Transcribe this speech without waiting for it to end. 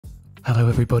Hello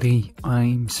everybody,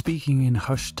 I'm speaking in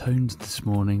hushed tones this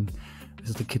morning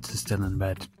as the kids are still in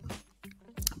bed,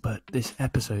 but this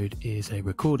episode is a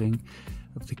recording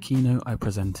of the keynote I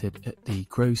presented at the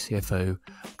Grow CFO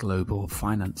Global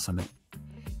Finance Summit.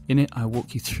 In it, I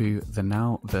walk you through the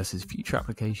now versus future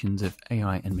applications of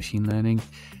AI and machine learning.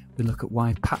 We look at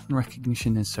why pattern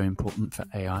recognition is so important for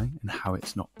AI and how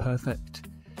it's not perfect,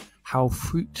 how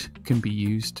fruit can be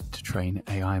used to train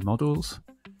AI models,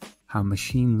 how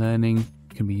machine learning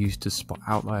can be used to spot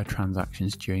outlier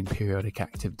transactions during periodic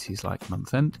activities like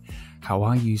month-end, how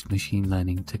I used machine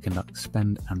learning to conduct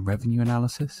spend and revenue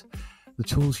analysis, the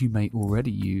tools you may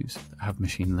already use that have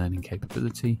machine learning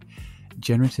capability,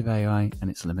 generative AI and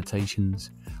its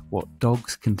limitations, what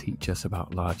dogs can teach us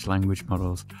about large language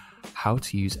models, how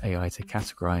to use AI to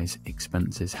categorize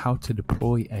expenses, how to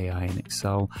deploy AI in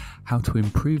Excel, how to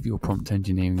improve your prompt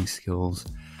engineering skills,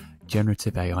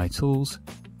 generative AI tools,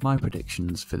 my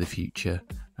predictions for the future,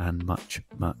 and much,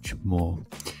 much more.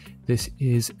 This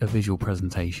is a visual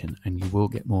presentation and you will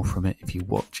get more from it if you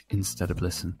watch instead of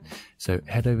listen. So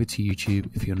head over to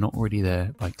YouTube if you're not already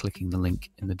there by clicking the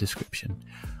link in the description.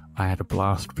 I had a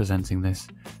blast presenting this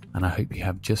and I hope you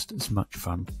have just as much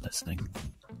fun listening.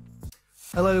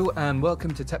 Hello and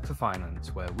welcome to Tech for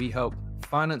Finance, where we help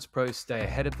finance pros stay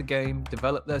ahead of the game,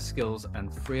 develop their skills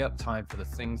and free up time for the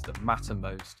things that matter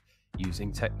most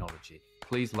using technology.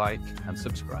 Please like and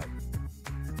subscribe.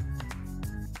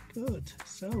 Good.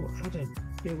 So, Adam,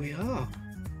 here we are.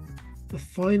 The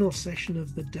final session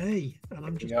of the day. And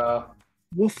I'm just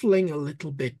waffling a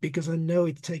little bit because I know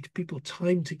it takes people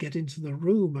time to get into the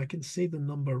room. I can see the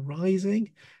number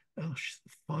rising. Gosh,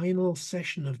 the final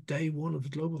session of day one of the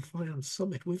Global Finance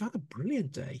Summit. We've had a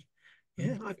brilliant day.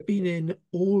 Yeah, I've been in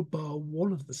all bar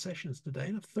one of the sessions today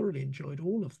and I've thoroughly enjoyed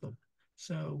all of them.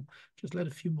 So just let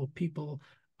a few more people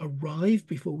arrive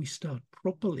before we start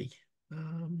properly.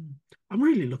 I'm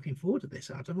really looking forward to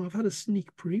this, Adam. I've had a sneak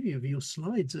preview of your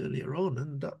slides earlier on,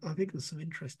 and I think there's some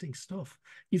interesting stuff.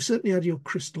 You've certainly had your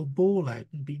crystal ball out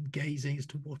and been gazing as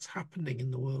to what's happening in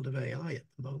the world of AI at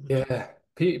the moment. Yeah,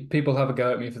 people have a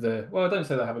go at me well, I don't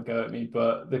say they have a go at me,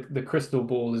 but the crystal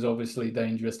ball is obviously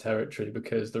dangerous territory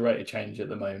because the rate of change at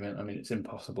the moment, I mean, it's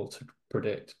impossible to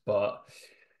predict, but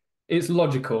it's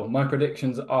logical. My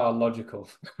predictions are logical.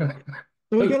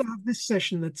 So we're going to have this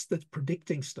session that's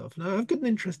predicting stuff. Now, I've got an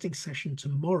interesting session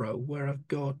tomorrow where I've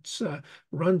got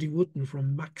Randy Wooten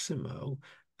from Maximo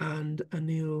and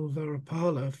Anil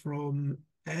Varapala from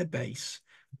Airbase.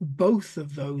 Both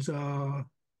of those are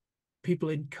people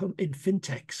in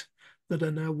fintechs that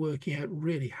are now working out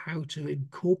really how to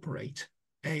incorporate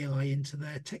AI into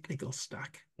their technical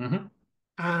stack. Mm-hmm.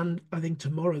 And I think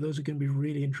tomorrow those are going to be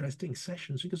really interesting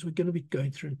sessions because we're going to be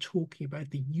going through and talking about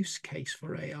the use case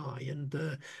for AI and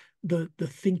the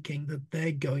thinking that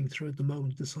they're going through at the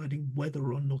moment, deciding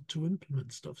whether or not to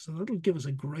implement stuff. So that'll give us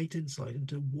a great insight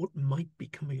into what might be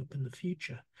coming up in the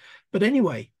future. But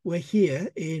anyway, we're here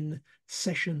in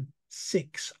session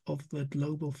 6 of the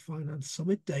Global Finance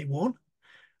Summit, day 1.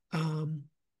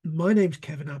 My name's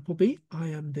Kevin Appleby. I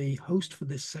am the host for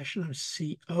this session. I'm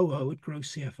COO at Grow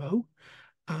CFO.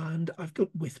 And I've got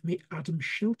with me Adam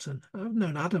Shilton. I've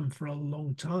known Adam for a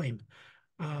long time.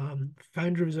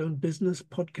 Founder of his own business,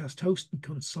 podcast host and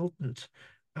consultant,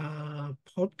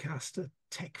 podcaster,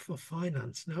 Tech for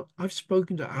Finance. Now, I've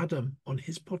spoken to Adam on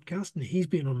his podcast, and he's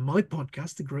been on my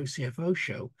podcast, the Grow CFO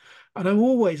Show. And I'm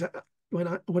always, when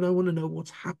I want to know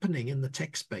what's happening in the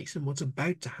tech space and what's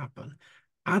about to happen,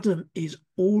 Adam is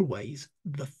always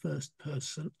the first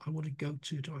person I want to go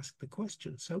to ask the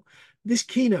question. So this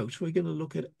keynote, we're going to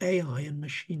look at AI and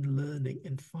machine learning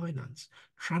in finance,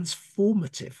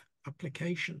 transformative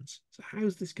applications. So how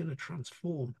is this going to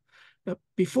transform? Now,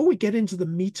 before we get into the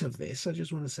meat of this, I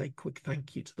just want to say a quick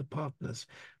thank you to the partners.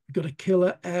 We've got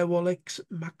Aquila, Airwallex,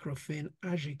 Macrofin,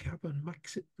 AgiCap, and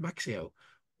Maxio,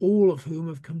 all of whom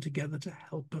have come together to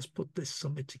help us put this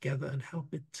summit together and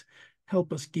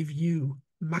help us give you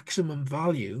maximum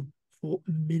value for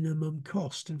minimum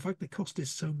cost. In fact, the cost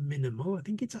is so minimal, I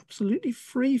think it's absolutely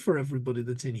free for everybody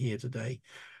that's in here today.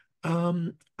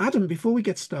 Adam, before we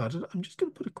get started, I'm just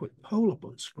going to put a quick poll up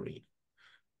on screen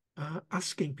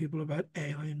asking people about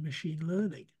AI and machine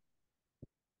learning.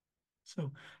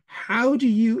 So how do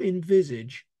you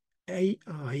envisage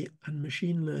AI and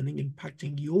machine learning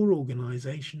impacting your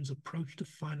organization's approach to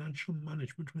financial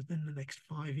management within the next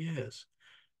 5 years?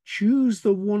 Choose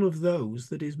the one of those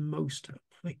that is most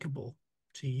applicable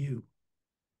to you.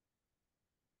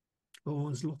 Oh,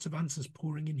 there's lots of answers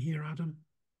pouring in here, Adam.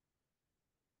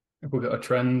 Have we got a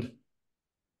trend?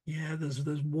 Yeah, there's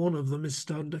one of them is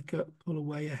starting to pull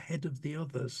away ahead of the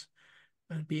others.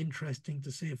 And it'd be interesting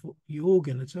to see if you're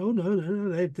going to say, oh,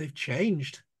 no, they've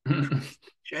changed.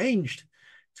 Changed.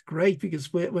 It's great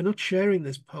because we're not sharing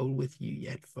this poll with you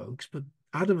yet, folks, but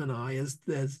Adam and I, as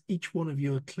there's each one of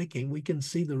you are clicking, we can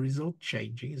see the result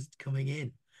changing as it's coming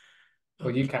in.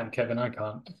 Well, you can, Kevin. I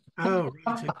can't. Oh,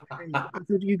 right. Okay. I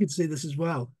thought you could see this as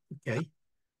well. Okay.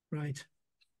 Right.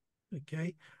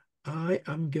 Okay. I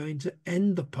am going to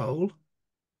end the poll.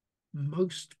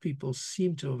 Most people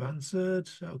seem to have answered.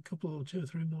 So a couple, 2 or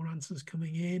 3 more answers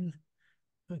coming in.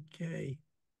 Okay.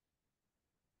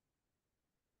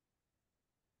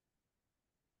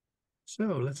 So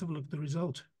let's have a look at the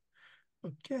result.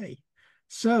 Okay.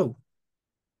 So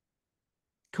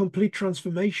complete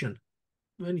transformation,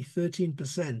 only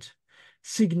 13%.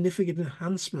 Significant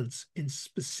enhancements in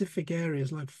specific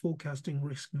areas like forecasting,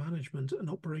 risk management, and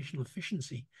operational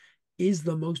efficiency is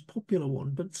the most popular one,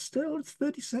 but still it's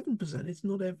 37%. It's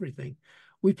not everything.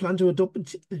 We plan to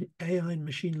adopt AI and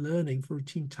machine learning for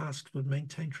routine tasks, but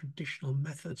maintain traditional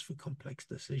methods for complex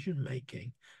decision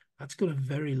making. That's got a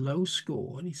very low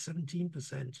score, only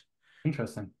 17%.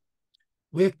 Interesting.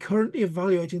 We're currently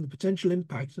evaluating the potential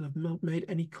impact and have not made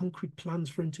any concrete plans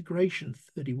for integration,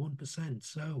 31%.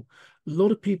 So a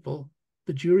lot of people,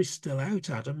 the jury's still out,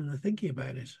 Adam, and they're thinking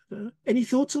about it. Any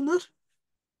thoughts on that?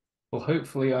 Well,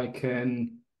 hopefully I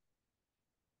can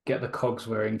get the cogs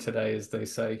whirring today, as they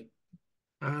say.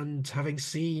 And having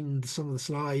seen some of the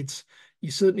slides,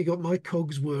 you certainly got my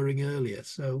cogs whirring earlier.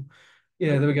 So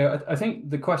Yeah, there we go. I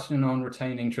think the question on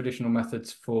retaining traditional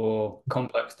methods for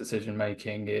complex decision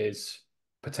making is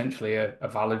potentially a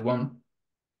valid one.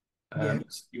 yeah,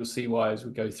 You'll see why as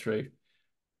we go through.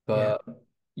 yeah. But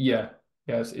yeah,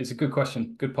 it's a good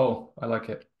question. Good poll. I like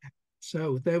it.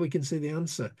 So there we can see the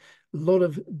answer. A lot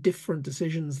of different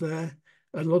decisions there,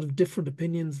 a lot of different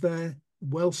opinions there,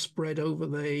 well spread over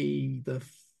the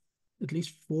at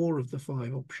least 4 of the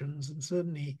 5 options, and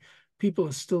certainly people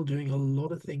are still doing a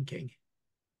lot of thinking.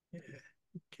 Yeah.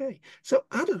 Okay, so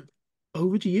Adam,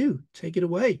 over to you. Take it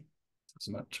away.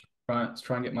 So much. Right, let's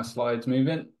try and get my slides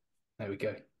moving. There we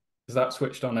go. Is that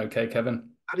switched on okay, Kevin?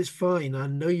 That is fine. I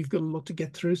know you've got a lot to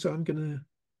get through, so I'm going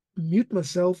to mute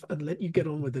myself and let you get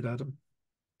on with it, Adam.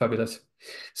 Fabulous.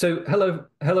 So hello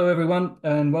everyone,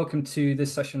 and welcome to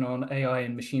this session on AI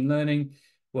and machine learning,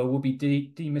 where we'll be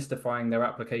demystifying their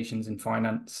applications in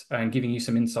finance and giving you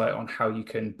some insight on how you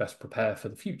can best prepare for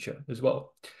the future as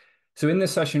well. So in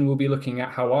this session, we'll be looking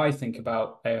at how I think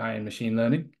about AI and machine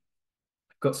learning.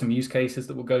 I've got some use cases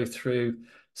that we'll go through,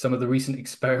 some of the recent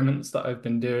experiments that I've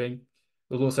been doing.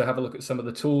 We'll also have a look at some of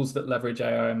the tools that leverage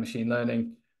AI and machine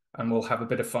learning, and we'll have a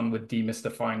bit of fun with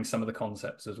demystifying some of the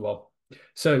concepts as well.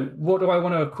 So what do I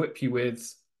want to equip you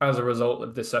with as a result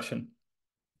of this session?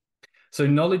 So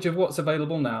knowledge of what's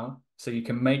available now, so you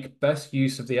can make best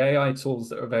use of the AI tools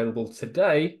that are available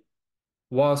today,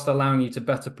 whilst allowing you to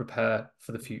better prepare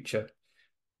for the future.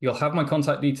 You'll have my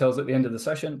contact details at the end of the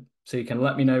session, so you can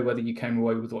let me know whether you came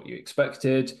away with what you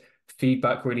expected.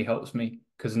 Feedback really helps me,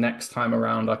 because next time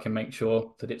around, I can make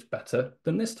sure that it's better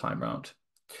than this time around.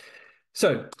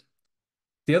 So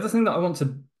the other thing that I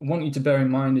want you to bear in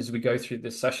mind as we go through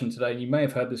this session today, and you may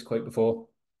have heard this quote before,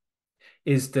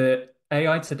 is that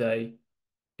AI today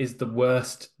is the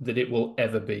worst that it will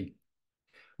ever be.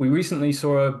 We recently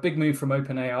saw a big move from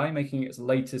OpenAI, making its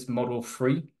latest model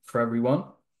free for everyone.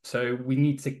 So we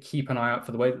need to keep an eye out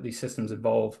for the way that these systems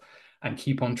evolve and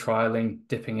keep on trialing,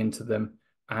 dipping into them,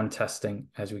 and testing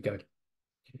as we go.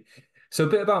 So a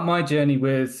bit about my journey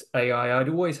with AI. I'd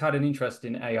always had an interest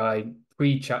in AI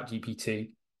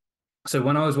pre-ChatGPT. So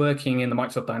when I was working in the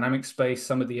Microsoft Dynamics space,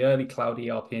 some of the early cloud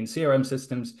ERP and CRM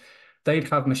systems, they'd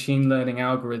have machine learning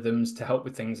algorithms to help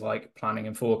with things like planning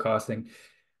and forecasting.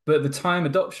 But at the time,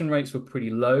 adoption rates were pretty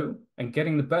low, and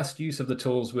getting the best use of the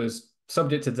tools was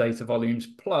subject to data volumes.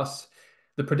 Plus,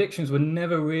 the predictions were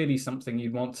never really something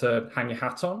you'd want to hang your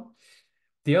hat on.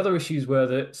 The other issues were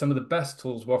that some of the best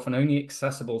tools were often only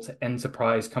accessible to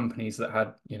enterprise companies that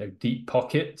had, deep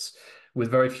pockets, with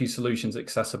very few solutions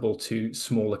accessible to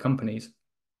smaller companies.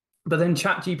 But then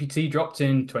ChatGPT dropped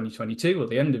in 2022, or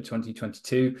the end of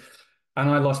 2022, and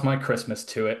I lost my Christmas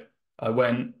to it. I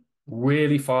went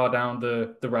really far down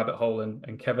the rabbit hole,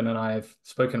 and Kevin and I have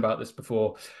spoken about this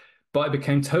before, but I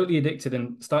became totally addicted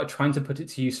and started trying to put it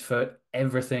to use for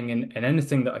everything and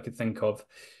anything that I could think of.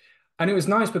 And it was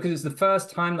nice because it's the first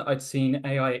time that I'd seen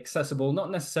AI accessible, not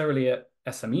necessarily at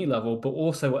SME level, but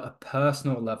also at a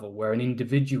personal level where an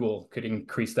individual could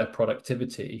increase their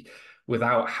productivity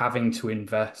without having to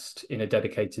invest in a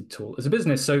dedicated tool as a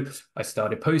business. So I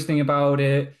started posting about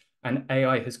it, and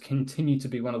AI has continued to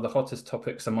be one of the hottest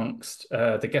topics amongst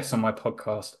the guests on my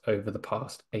podcast over the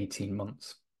past 18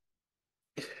 months.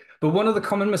 But one of the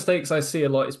common mistakes I see a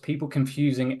lot is people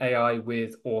confusing AI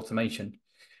with automation.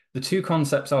 The two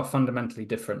concepts are fundamentally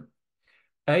different.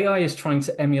 AI is trying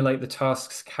to emulate the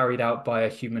tasks carried out by a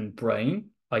human brain,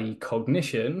 i.e.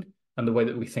 cognition, and the way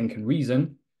that we think and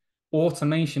reason.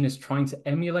 Automation is trying to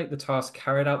emulate the task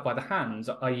carried out by the hands,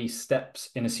 i.e. steps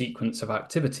in a sequence of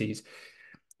activities.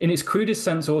 In its crudest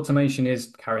sense, automation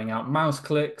is carrying out mouse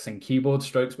clicks and keyboard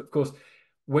strokes. But of course,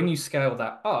 when you scale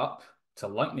that up to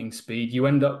lightning speed, you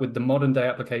end up with the modern day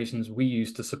applications we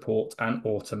use to support and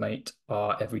automate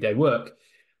our everyday work.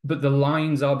 But the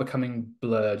lines are becoming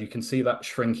blurred. You can see that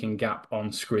shrinking gap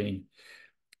on screen.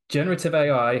 Generative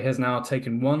AI has now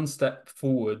taken one step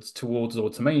forwards towards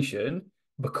automation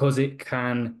because it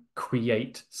can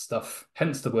create stuff,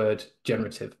 hence the word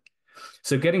generative.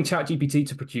 So getting ChatGPT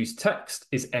to produce text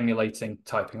is emulating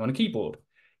typing on a keyboard.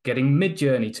 Getting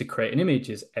Midjourney to create an image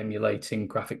is emulating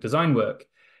graphic design work.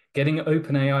 Getting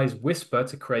OpenAI's Whisper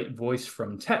to create voice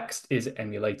from text is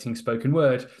emulating spoken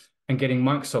word. And getting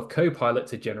Microsoft Copilot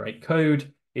to generate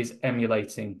code is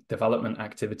emulating development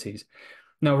activities.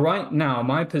 Now, right now,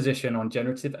 my position on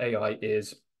generative AI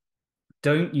is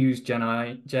don't use Gen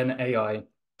AI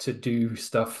to do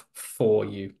stuff for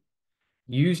you.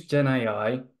 Use Gen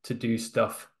AI to do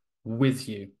stuff with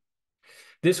you.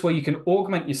 This way you can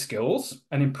augment your skills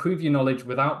and improve your knowledge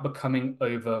without becoming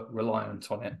over-reliant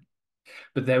on it.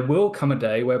 But there will come a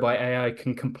day whereby AI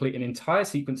can complete an entire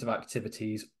sequence of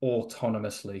activities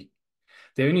autonomously.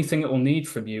 The only thing it will need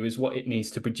from you is what it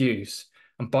needs to produce.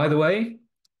 And by the way,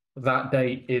 that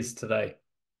day is today.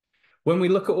 When we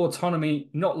look at autonomy,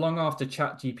 not long after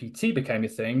ChatGPT became a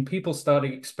thing, people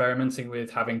started experimenting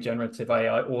with having generative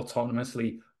AI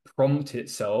autonomously prompt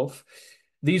itself.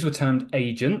 These were termed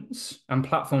agents, and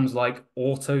platforms like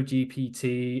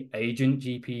AutoGPT,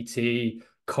 AgentGPT,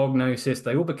 Cognosis,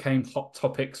 they all became hot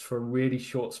topics for a really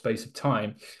short space of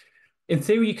time. In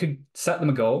theory, you could set them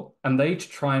a goal and they'd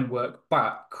try and work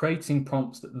back, creating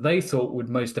prompts that they thought would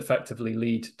most effectively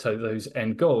lead to those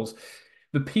end goals.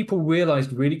 But people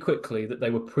realized really quickly that they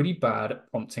were pretty bad at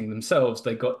prompting themselves.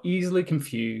 They got easily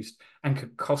confused and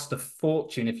could cost a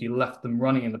fortune if you left them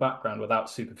running in the background without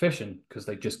supervision, because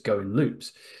they just go in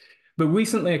loops. But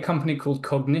recently, a company called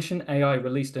Cognition AI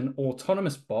released an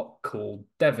autonomous bot called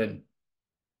Devin.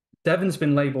 Devin's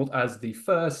been labeled as the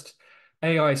first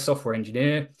AI software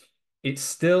engineer. It's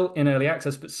still in early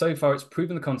access, but so far it's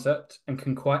proven the concept and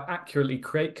can quite accurately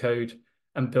create code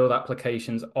and build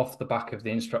applications off the back of the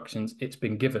instructions it's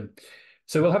been given.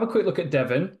 So we'll have a quick look at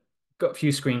Devin. Got a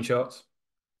few screenshots.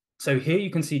 So here you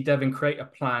can see Devin create a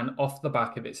plan off the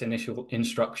back of its initial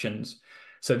instructions.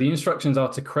 So the instructions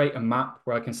are to create a map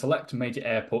where I can select major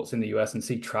airports in the US and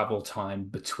see travel time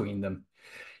between them.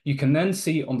 You can then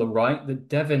see on the right that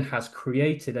Devin has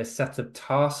created a set of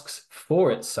tasks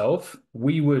for itself.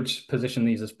 We would position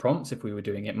these as prompts if we were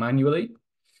doing it manually.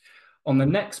 On the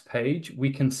next page,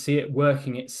 we can see it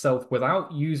working itself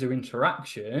without user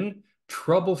interaction,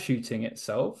 troubleshooting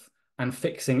itself, and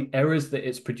fixing errors that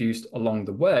it's produced along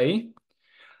the way.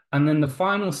 And then the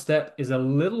final step is a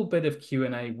little bit of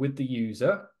Q&A with the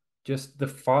user, just the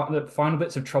final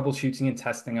bits of troubleshooting and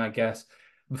testing, I guess,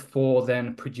 before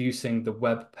then producing the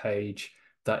web page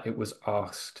that it was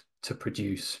asked to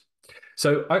produce.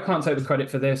 So I can't take the credit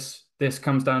for this. This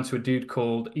comes down to a dude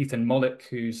called Ethan Mollick,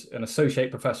 who's an associate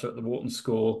professor at the Wharton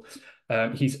School.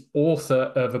 He's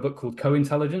author of a book called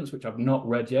Co-Intelligence, which I've not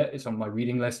read yet. It's on my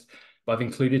reading list, but I've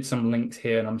included some links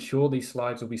here, and I'm sure these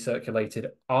slides will be circulated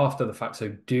after the fact.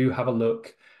 So do have a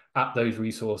look at those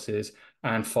resources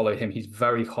and follow him. He's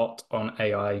very hot on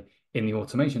AI in the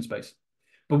automation space.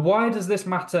 But why does this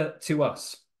matter to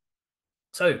us?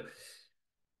 So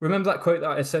remember that quote that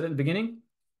I said at the beginning?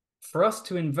 For us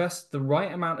to invest the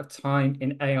right amount of time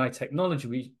in AI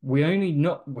technology, we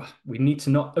need to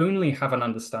not only have an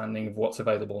understanding of what's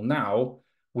available now,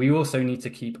 we also need to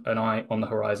keep an eye on the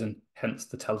horizon, hence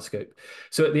the telescope.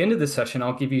 So at the end of this session,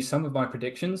 I'll give you some of my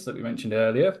predictions that we mentioned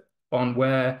earlier on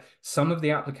where some of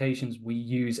the applications we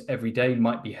use every day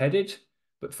might be headed.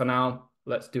 But for now,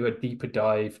 let's do a deeper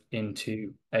dive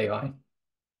into AI.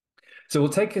 So we'll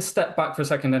take a step back for a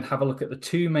second and have a look at the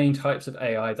two main types of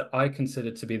AI that I consider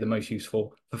to be the most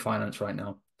useful for finance right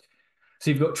now.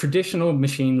 So you've got traditional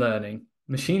machine learning.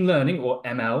 Machine learning, or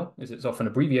ML, as it's often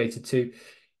abbreviated to,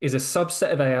 is a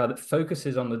subset of AI that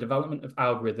focuses on the development of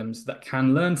algorithms that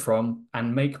can learn from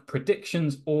and make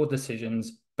predictions or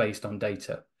decisions based on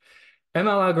data.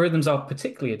 ML algorithms are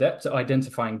particularly adept at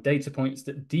identifying data points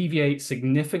that deviate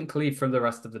significantly from the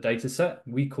rest of the data set.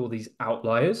 We call these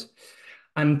outliers.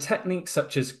 And techniques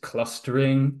such as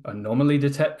clustering, anomaly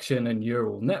detection, and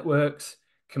neural networks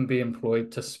can be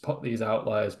employed to spot these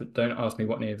outliers, but don't ask me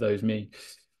what any of those mean.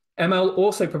 ML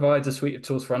also provides a suite of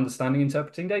tools for understanding and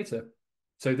interpreting data.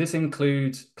 So this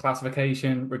includes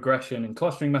classification, regression, and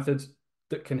clustering methods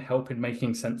that can help in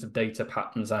making sense of data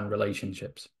patterns and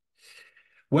relationships.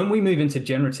 When we move into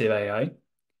generative AI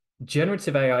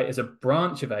is a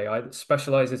branch of AI that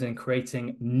specializes in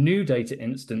creating new data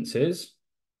instances.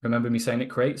 Remember me saying it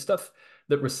creates stuff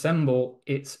that resemble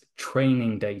its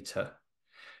training data.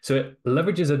 So it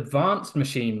leverages advanced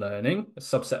machine learning, a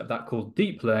subset of that called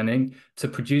deep learning, to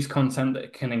produce content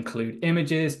that can include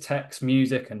images, text,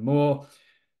 music, and more.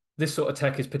 This sort of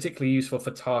tech is particularly useful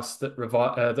for tasks that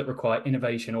require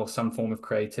innovation or some form of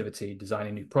creativity,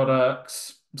 designing new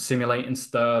products, simulating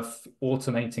stuff,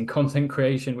 automating content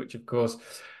creation, which of course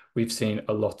we've seen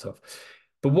a lot of.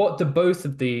 But what do both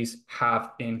of these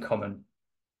have in common?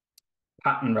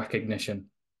 Pattern recognition.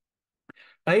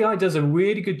 AI does a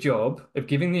really good job of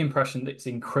giving the impression that it's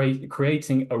in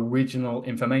creating original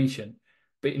information,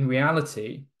 but in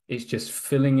reality, it's just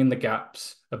filling in the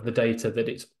gaps of the data that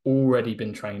it's already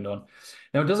been trained on.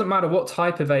 Now, it doesn't matter what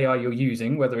type of AI you're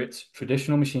using, whether it's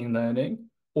traditional machine learning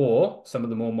or some of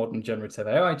the more modern generative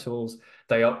AI tools,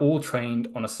 they are all trained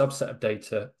on a subset of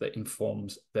data that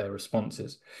informs their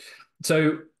responses.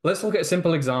 So let's look at a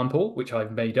simple example, which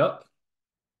I've made up.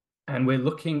 And we're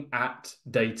looking at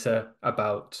data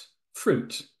about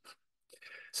fruit.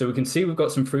 So we can see we've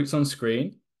got some fruits on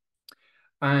screen,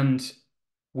 and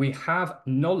we have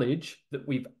knowledge that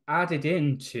we've added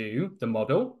into the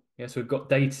model. So we've got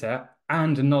data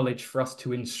and knowledge for us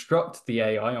to instruct the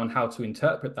AI on how to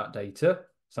interpret that data,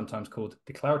 sometimes called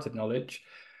declarative knowledge,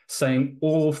 saying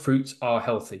all fruits are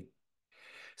healthy.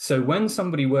 So when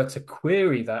somebody were to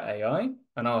query that AI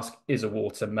and ask, is a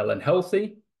watermelon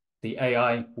healthy? The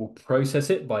AI will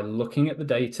process it by looking at the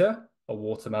data, a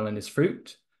watermelon is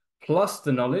fruit, plus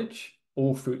the knowledge,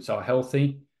 all fruits are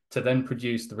healthy, to then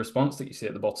produce the response that you see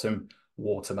at the bottom,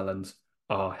 watermelons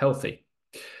are healthy.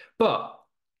 But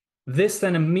this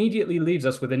then immediately leaves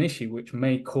us with an issue which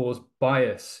may cause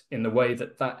bias in the way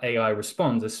that that AI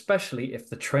responds, especially if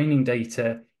the training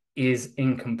data is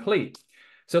incomplete.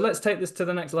 So let's take this to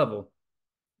the next level.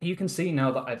 You can see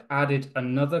now that I've added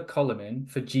another column in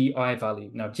for GI value.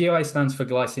 Now, GI stands for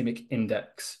glycemic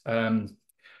index,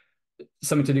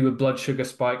 something to do with blood sugar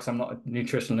spikes. I'm not a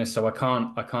nutritionist, so I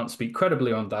can't speak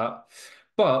credibly on that.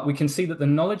 But we can see that the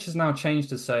knowledge has now changed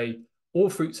to say all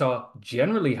fruits are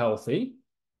generally healthy,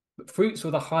 but fruits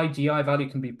with a high GI value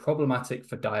can be problematic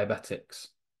for diabetics.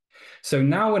 So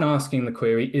now when asking the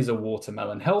query, is a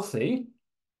watermelon healthy?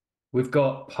 We've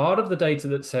got part of the data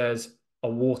that says a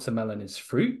watermelon is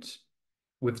fruit.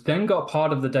 We've then got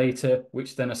part of the data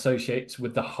which then associates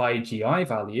with the high GI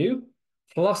value,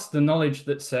 plus the knowledge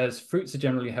that says fruits are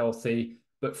generally healthy,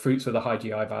 but fruits with a high GI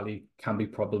value can be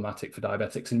problematic for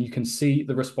diabetics. And you can see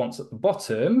the response at the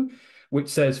bottom, which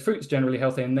says fruits generally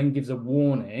healthy, and then gives a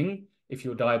warning if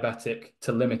you're diabetic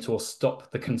to limit or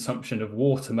stop the consumption of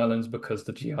watermelons because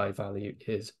the GI value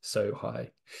is so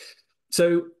high.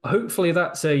 So hopefully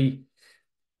that's a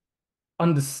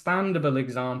understandable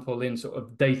example in sort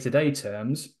of day-to-day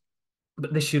terms,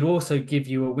 but this should also give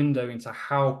you a window into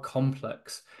how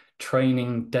complex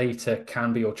training data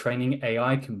can be, or training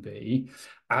AI can be,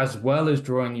 as well as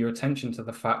drawing your attention to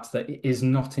the fact that it is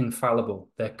not infallible.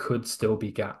 There could still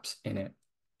be gaps in it.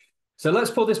 So let's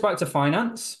pull this back to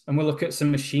finance, and we'll look at some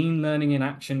machine learning in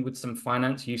action with some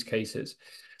finance use cases.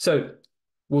 So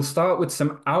we'll start with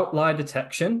some outlier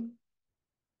detection,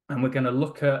 and we're going to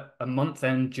look at a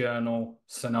month-end journal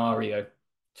scenario.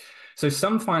 So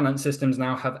some finance systems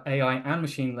now have AI and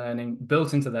machine learning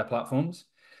built into their platforms.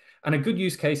 And a good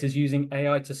use case is using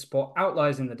AI to spot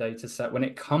outliers in the data set when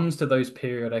it comes to those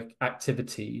periodic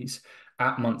activities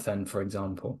at month-end, for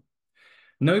example.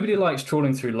 Nobody likes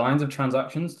trawling through lines of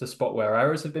transactions to spot where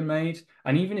errors have been made.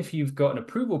 And even if you've got an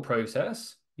approval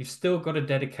process, you've still got to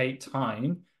dedicate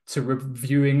time to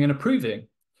reviewing and approving.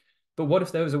 But what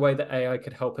if there was a way that AI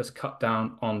could help us cut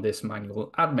down on this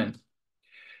manual admin?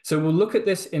 So we'll look at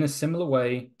this in a similar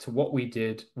way to what we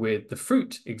did with the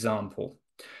fruit example.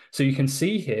 So you can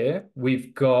see here,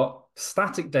 we've got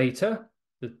static data,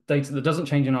 the data that doesn't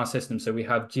change in our system. So we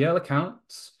have GL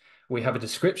accounts, we have a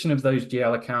description of those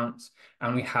GL accounts,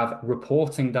 and we have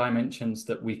reporting dimensions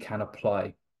that we can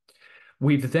apply.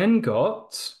 We've then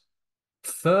got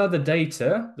further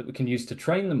data that we can use to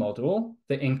train the model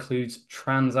that includes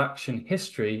transaction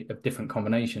history of different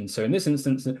combinations. So in this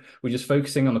instance, we're just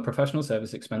focusing on the professional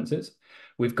service expenses.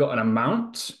 We've got an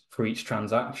amount for each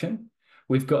transaction.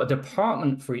 We've got a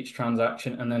department for each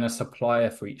transaction, and then a supplier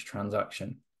for each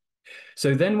transaction.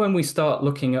 So then when we start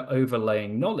looking at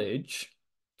overlaying knowledge,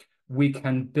 we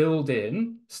can build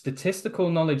in statistical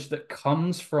knowledge that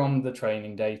comes from the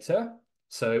training data.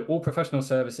 So all professional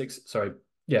services,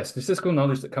 statistical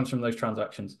knowledge that comes from those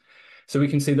transactions. So we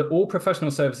can see that all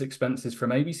professional service expenses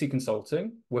from ABC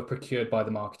Consulting were procured by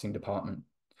the marketing department.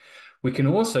 We can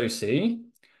also see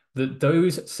that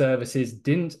those services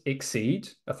didn't exceed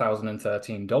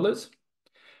 $1,013,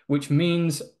 which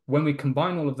means when we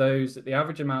combine all of those, that the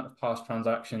average amount of past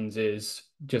transactions is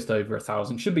just over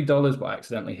 1,000. Should be dollars, but I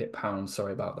accidentally hit pounds.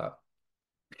 Sorry about that.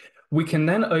 We can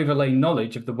then overlay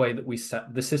knowledge of the way that we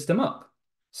set the system up.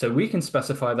 So we can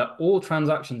specify that all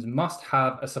transactions must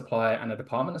have a supplier and a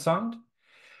department assigned.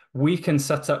 We can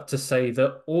set up to say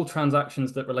that all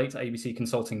transactions that relate to ABC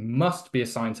Consulting must be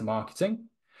assigned to marketing.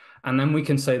 And then we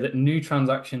can say that new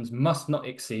transactions must not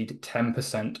exceed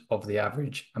 10% of the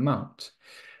average amount.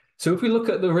 So if we look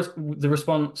at the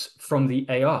response from the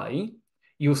AI,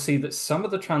 you'll see that some of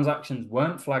the transactions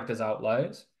weren't flagged as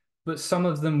outliers, but some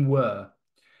of them were.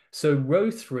 So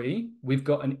row 3, we've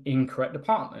got an incorrect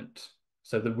department.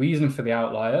 So the reason for the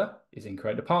outlier is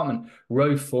incorrect department.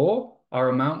 Row 4, our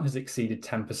amount has exceeded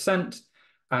 10%.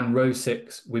 And row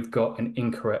 6, we've got an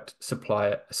incorrect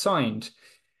supplier assigned.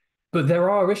 But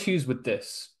there are issues with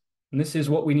this. And this is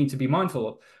what we need to be mindful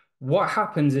of. What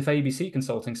happens if ABC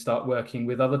Consulting start working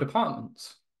with other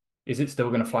departments? Is it still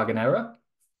going to flag an error?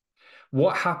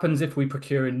 What happens if we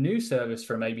procure a new service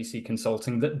from ABC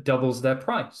Consulting that doubles their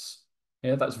price?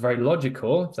 Yeah, that's very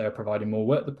logical. If they're providing more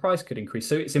work, the price could increase.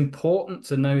 So it's important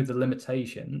to know the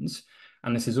limitations.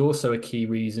 And this is also a key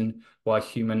reason why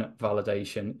human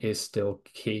validation is still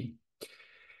key.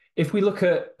 If we look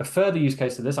at a further use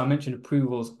case of this, I mentioned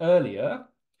approvals earlier.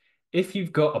 If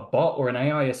you've got a bot or an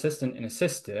AI assistant in a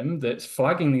system that's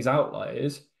flagging these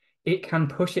outliers, it can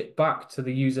push it back to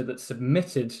the user that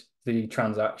submitted the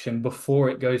transaction before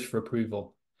it goes for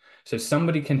approval. So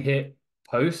somebody can hit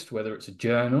post, whether it's a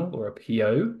journal or a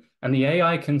PO, and the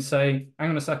AI can say, hang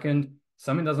on a second,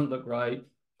 something doesn't look right.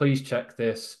 Please check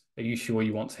this. Are you sure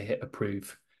you want to hit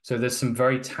approve? So there's some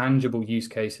very tangible use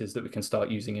cases that we can start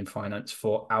using in finance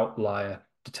for outlier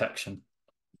detection.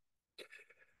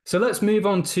 So let's move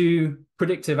on to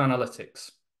predictive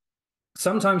analytics.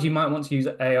 Sometimes you might want to use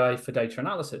AI for data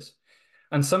analysis.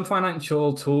 And some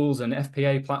financial tools and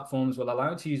FPA platforms will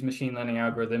allow you to use machine learning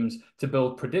algorithms to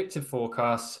build predictive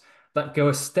forecasts that go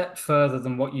a step further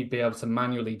than what you'd be able to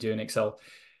manually do in Excel.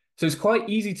 So it's quite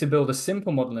easy to build a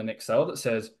simple model in Excel that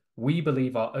says, we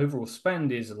believe our overall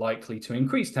spend is likely to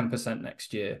increase 10%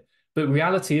 next year. But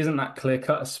reality isn't that clear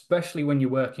cut, especially when you're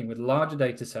working with larger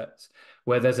data sets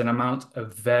where there's an amount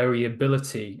of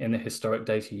variability in the historic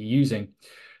data you're using.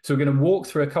 So we're going to walk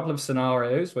through a couple of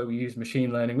scenarios where we use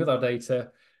machine learning with our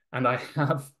data, and I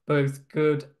have both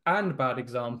good and bad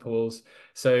examples.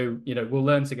 So, we'll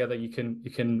learn together. You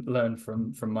can learn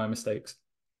from my mistakes.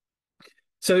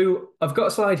 So I've got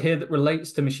a slide here that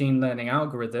relates to machine learning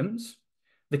algorithms.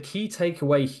 The key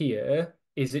takeaway here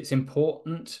is it's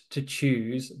important to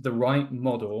choose the right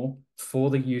model for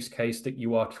the use case that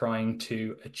you are trying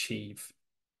to achieve.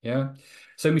 Yeah.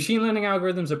 So machine learning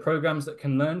algorithms are programs that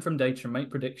can learn from data and make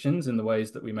predictions in the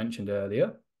ways that we mentioned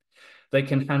earlier. They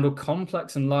can handle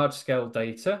complex and large-scale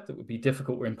data that would be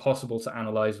difficult or impossible to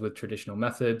analyze with traditional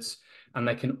methods. And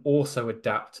they can also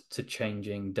adapt to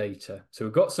changing data. So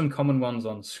we've got some common ones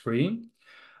on screen.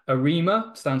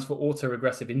 ARIMA stands for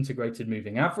Autoregressive Integrated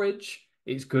Moving Average.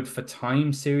 It's good for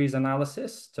time series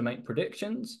analysis to make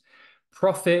predictions.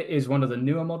 Profit is one of the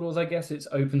newer models, I guess. It's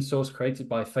open source, created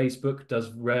by Facebook, does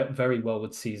very well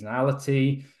with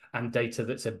seasonality and data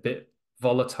that's a bit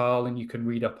volatile, and you can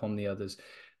read up on the others.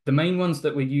 The main ones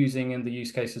that we're using in the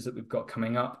use cases that we've got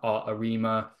coming up are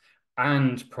ARIMA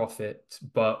and Profit,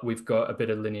 but we've got a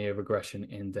bit of linear regression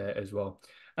in there as well.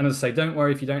 And as I say, don't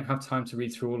worry if you don't have time to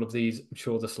read through all of these. I'm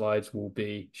sure the slides will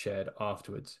be shared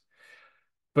afterwards.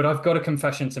 But I've got a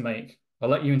confession to make. I'll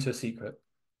let you into a secret.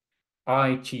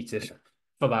 I cheated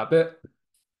for that bit.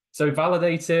 So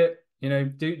validate it,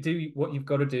 do what you've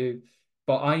got to do.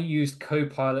 But I used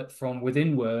Copilot from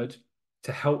within Word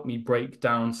to help me break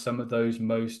down some of those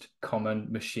most common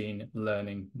machine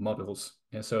learning models.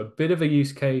 So a bit of a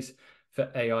use case for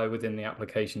AI within the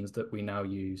applications that we now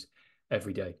use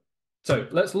every day. So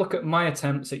let's look at my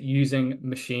attempts at using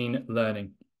machine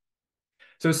learning.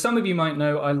 So as some of you might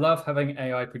know, I love having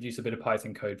AI produce a bit of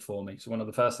Python code for me. So one of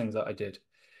the first things that I did.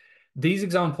 These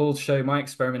examples show my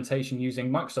experimentation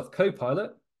using Microsoft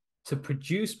Copilot to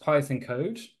produce Python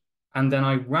code, and then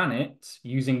I ran it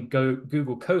using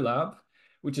Google Colab,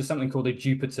 which is something called a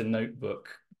Jupyter notebook.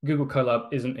 Google Colab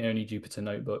isn't the only Jupyter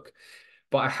notebook,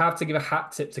 but I have to give a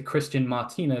hat tip to Christian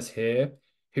Martinez here,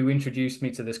 who introduced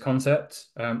me to this concept.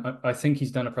 I think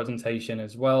he's done a presentation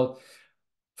as well.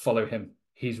 Follow him.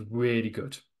 He's really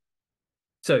good.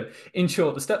 So in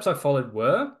short, the steps I followed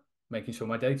were making sure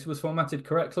my data was formatted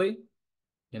correctly,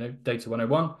 data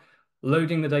 101,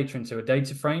 loading the data into a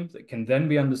data frame that can then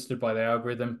be understood by the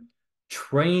algorithm,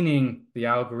 training the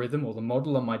algorithm or the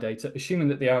model on my data, assuming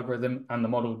that the algorithm and the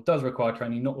model does require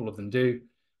training, not all of them do.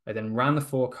 I then ran the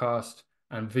forecast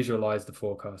and visualized the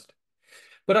forecast.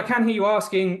 But I can hear you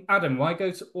asking, Adam, why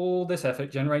go to all this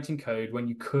effort generating code when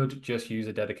you could just use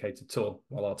a dedicated tool?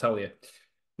 Well, I'll tell you.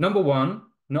 Number one,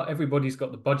 not everybody's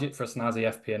got the budget for a snazzy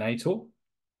FP&A tool.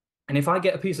 And if I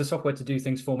get a piece of software to do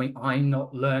things for me, I'm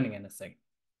not learning anything.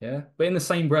 Yeah. But in the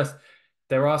same breath,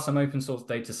 there are some open source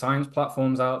data science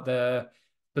platforms out there,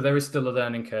 but there is still a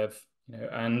learning curve,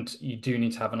 and you do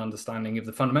need to have an understanding of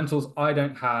the fundamentals. I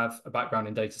don't have a background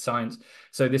in data science,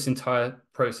 so this entire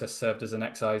process served as an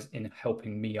exercise in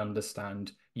helping me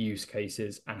understand use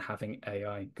cases and having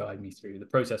AI guide me through the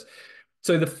process.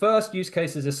 So the first use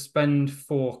case is a spend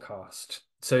forecast.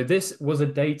 So this was a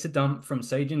data dump from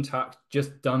Sage Intacct,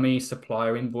 just dummy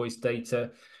supplier invoice data.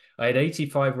 I had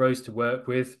 85 rows to work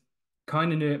with.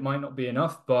 Kind of knew it might not be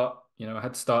enough, but I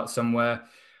had to start somewhere.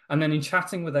 And then in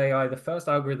chatting with AI, the first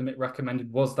algorithm it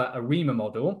recommended was that ARIMA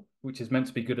model, which is meant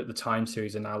to be good at the time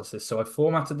series analysis. So I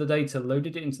formatted the data,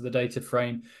 loaded it into the data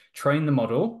frame, trained the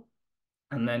model,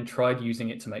 and then tried using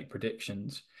it to make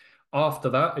predictions. After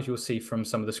that, as you'll see from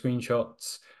some of the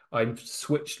screenshots, I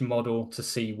switched model to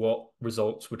see what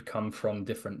results would come from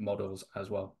different models as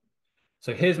well.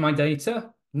 So here's my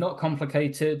data, not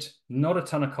complicated, not a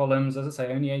ton of columns, as I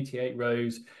say, only 88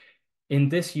 rows. In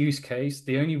this use case,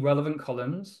 the only relevant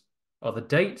columns are the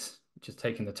date, which is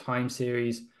taking the time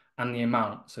series, and the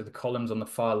amount, so the columns on the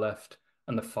far left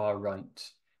and the far right.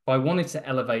 If I wanted to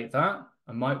elevate that,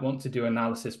 I might want to do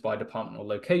analysis by department or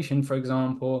location, for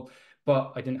example,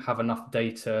 but I didn't have enough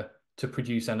data to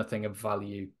produce anything of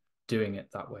value doing it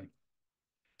that way.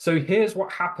 So here's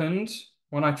what happened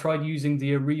when I tried using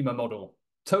the ARIMA model.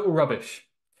 Total rubbish.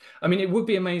 I mean, it would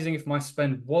be amazing if my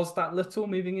spend was that little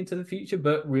moving into the future,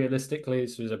 but realistically,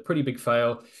 this was a pretty big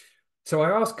fail. So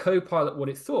I asked Copilot what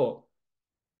it thought,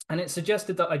 and it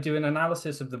suggested that I do an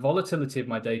analysis of the volatility of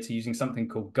my data using something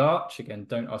called GARCH. Again,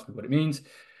 don't ask me what it means,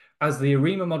 as the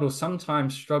ARIMA model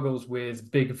sometimes struggles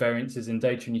with big variances in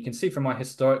data. And you can see from my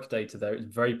historic data there, it's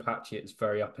very patchy, it's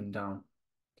very up and down,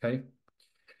 okay?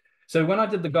 So when I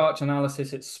did the GARCH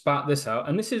analysis, it spat this out.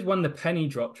 And this is when the penny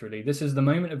dropped, really. This is the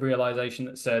moment of realization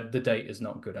that said the data is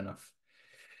not good enough.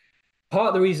 Part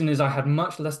of the reason is I had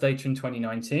much less data in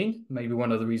 2019, maybe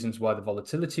one of the reasons why the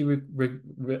volatility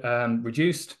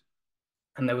reduced.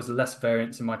 And there was less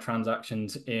variance in my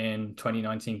transactions in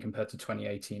 2019 compared to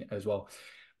 2018 as well.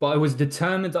 But I was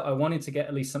determined that I wanted to get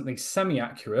at least something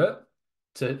semi-accurate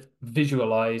to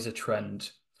visualize a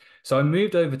trend. So I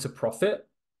moved over to Profit,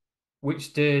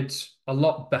 which did a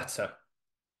lot better.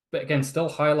 But again, still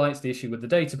highlights the issue with the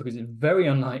data because it's very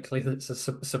unlikely that it's a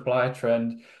supplier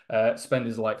trend. Spend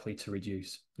is likely to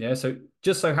reduce. Yeah, so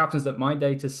just so happens that my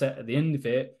data set at the end of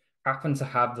it happened to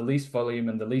have the least volume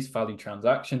and the least value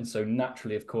transactions. So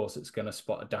naturally, of course, it's going to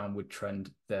spot a downward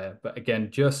trend there. But again,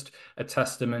 just a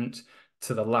testament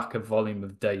to the lack of volume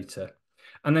of data.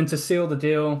 And then to seal the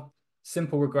deal,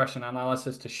 simple regression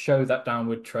analysis to show that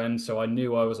downward trend. So I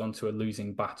knew I was onto a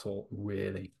losing battle,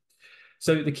 really.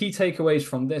 So the key takeaways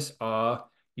from this are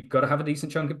you've got to have a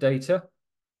decent chunk of data.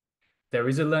 There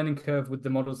is a learning curve with the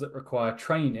models that require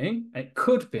training. It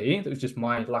could be that was just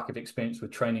my lack of experience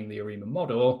with training the ARIMA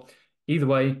model. Either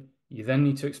way, you then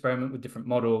need to experiment with different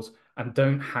models and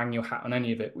don't hang your hat on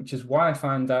any of it, which is why I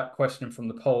found that question from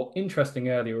the poll interesting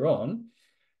earlier on.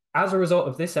 As a result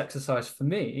of this exercise for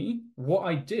me, what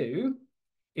I do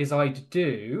is I'd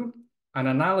do an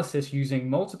analysis using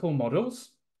multiple models,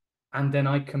 and then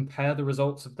I compare the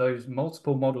results of those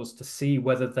multiple models to see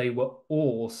whether they were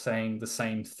all saying the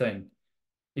same thing.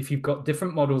 If you've got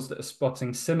different models that are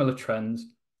spotting similar trends,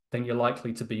 then you're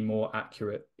likely to be more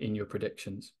accurate in your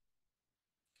predictions.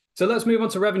 So let's move on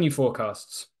to revenue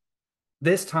forecasts.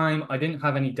 This time, I didn't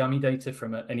have any dummy data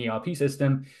from an ERP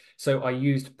system, so I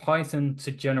used Python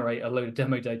to generate a load of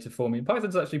demo data for me.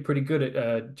 Python's actually pretty good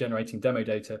at generating demo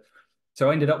data. So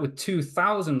I ended up with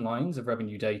 2,000 lines of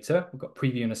revenue data. We've got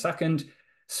preview in a second,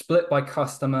 split by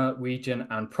customer, region,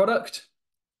 and product.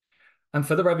 And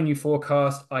for the revenue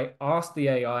forecast, I asked the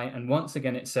AI, and once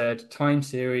again, it said, time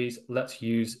series, let's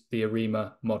use the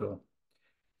ARIMA model.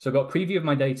 So I've got preview of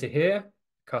my data here,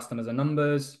 customers and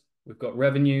numbers. We've got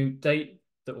revenue, date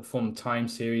that will form time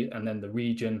series, and then the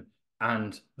region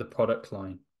and the product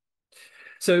line.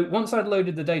 So once I'd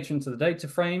loaded the data into the data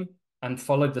frame, and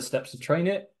followed the steps to train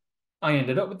it, I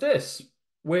ended up with this,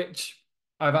 which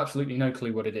I have absolutely no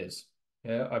clue what it is.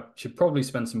 Yeah, I should probably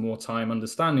spend some more time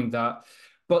understanding that.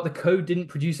 But the code didn't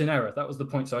produce an error. That was the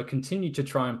point. So I continued to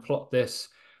try and plot this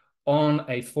on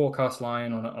a forecast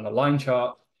line, on a line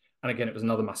chart. And again, it was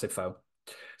another massive fail.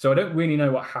 So I don't really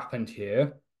know what happened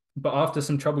here. But after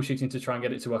some troubleshooting to try and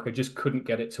get it to work, I just couldn't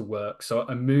get it to work. So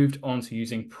I moved on to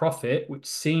using Profit, which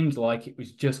seemed like it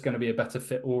was just going to be a better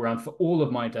fit all around for all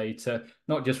of my data,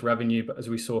 not just revenue, but as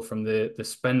we saw from the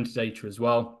spend data as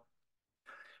well.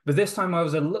 But this time I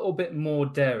was a little bit more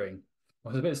daring. I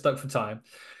was a bit stuck for time.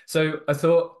 So I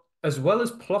thought, as well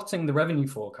as plotting the revenue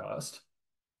forecast,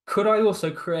 could I also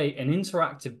create an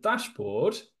interactive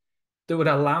dashboard that would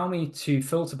allow me to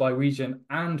filter by region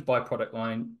and by product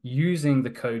line using the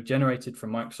code generated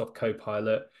from Microsoft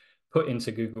Copilot, put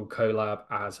into Google Colab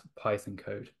as Python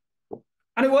code?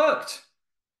 And it worked.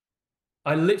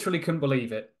 I literally couldn't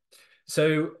believe it.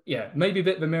 So yeah, maybe a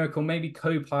bit of a miracle. Maybe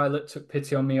Copilot took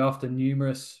pity on me after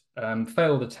numerous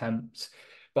failed attempts,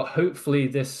 but hopefully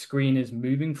this screen is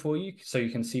moving for you so you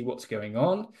can see what's going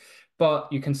on.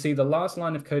 But you can see the last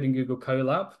line of code in Google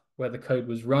Colab where the code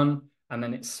was run, and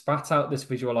then it spat out this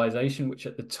visualization, which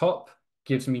at the top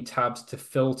gives me tabs to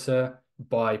filter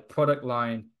by product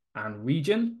line and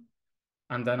region.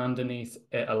 And then underneath,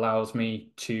 it allows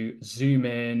me to zoom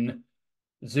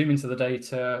into the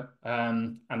data,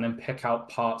 and then pick out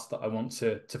parts that I want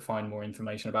to find more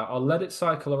information about. I'll let it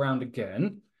cycle around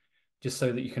again, just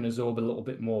so that you can absorb a little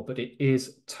bit more, but it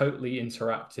is totally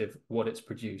interactive what it's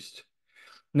produced.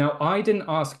 Now, I didn't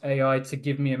ask AI to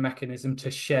give me a mechanism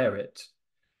to share it,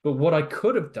 but what I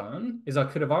could have done is I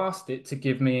could have asked it to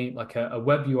give me like a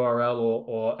web URL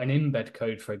or an embed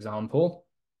code, for example,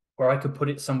 where I could put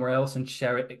it somewhere else and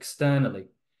share it externally.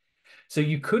 So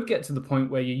you could get to the point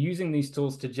where you're using these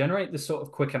tools to generate this sort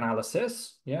of quick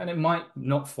analysis, yeah, and it might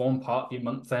not form part of your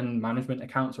month-end management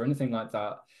accounts or anything like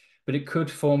that, but it could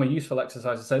form a useful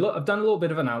exercise to say, look, I've done a little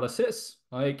bit of analysis,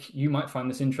 like you might find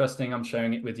this interesting, I'm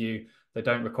sharing it with you. They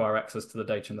don't require access to the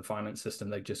data in the finance system,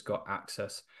 they've just got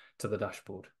access to the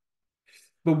dashboard.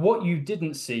 But what you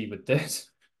didn't see with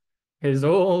this is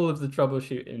all of the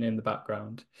troubleshooting in the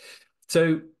background.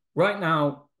 So right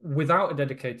now, without a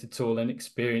dedicated tool and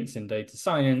experience in data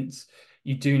science,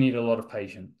 you do need a lot of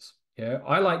patience. Yeah,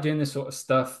 I like doing this sort of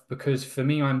stuff because for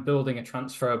me, I'm building a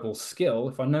transferable skill.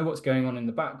 If I know what's going on in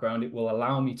the background, it will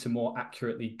allow me to more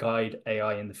accurately guide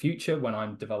AI in the future when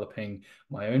I'm developing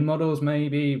my own models,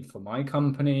 maybe for my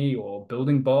company, or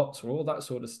building bots or all that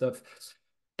sort of stuff.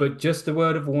 But just a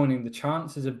word of warning, the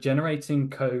chances of generating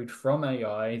code from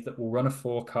AI that will run a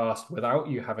forecast without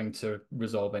you having to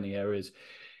resolve any errors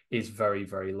is very,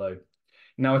 very low.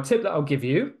 Now, a tip that I'll give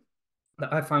you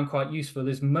that I found quite useful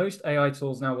is most AI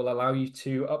tools now will allow you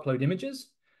to upload images.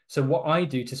 So what I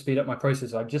do to speed up my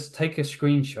process, I just take a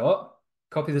screenshot,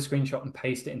 copy the screenshot and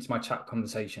paste it into my chat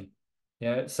conversation.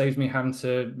 Yeah, it saves me having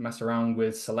to mess around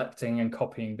with selecting and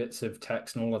copying bits of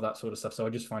text and all of that sort of stuff. So I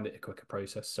just find it a quicker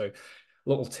process. So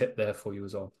little tip there for you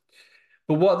as well.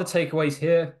 But what are the takeaways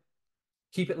here?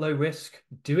 Keep it low risk,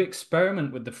 do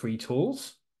experiment with the free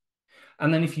tools.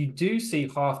 And then if you do see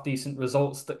half decent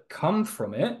results that come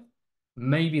from it,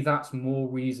 maybe that's more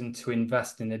reason to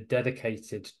invest in a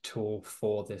dedicated tool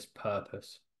for this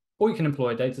purpose. Or you can employ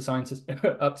a data scientist,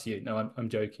 up to you. No, I'm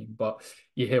joking, but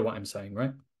you hear what I'm saying,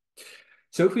 right?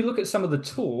 So if we look at some of the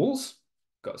tools,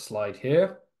 got a slide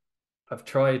here. I've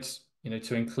tried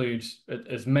to include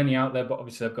as many out there, but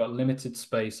obviously I've got limited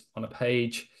space on a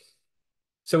page.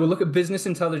 So we'll look at business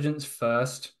intelligence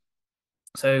first.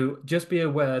 So just be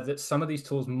aware that some of these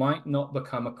tools might not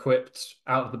become equipped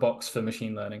out of the box for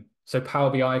machine learning. So Power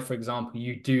BI, for example,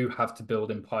 you do have to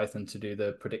build in Python to do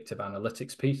the predictive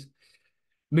analytics piece.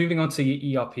 Moving on to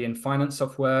your ERP and finance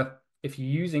software, if you're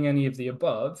using any of the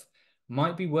above,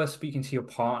 might be worth speaking to your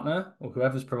partner or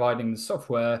whoever's providing the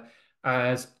software,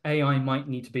 as AI might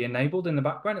need to be enabled in the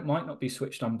background. It might not be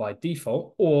switched on by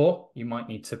default, or you might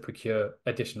need to procure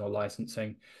additional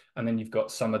licensing. And then you've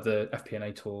got some of the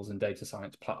FP&A tools and data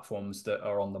science platforms that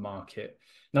are on the market.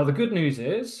 Now, the good news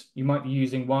is you might be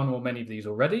using one or many of these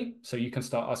already, so you can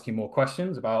start asking more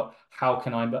questions about how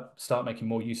can I start making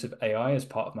more use of AI as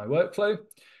part of my workflow.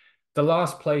 The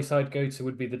last place I'd go to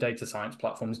would be the data science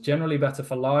platforms, generally better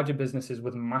for larger businesses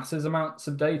with massive amounts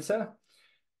of data.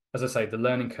 As I say, the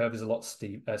learning curve is a lot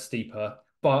steeper,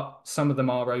 but some of them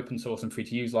are open source and free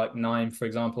to use, like Nime, for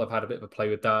example. I've had a bit of a play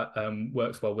with that.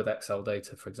 Works well with Excel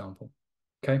data, for example.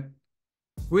 Okay.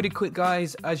 Really quick,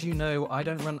 guys, as you know, I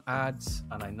don't run ads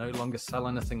and I no longer sell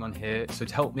anything on here. So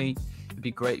to help me, it'd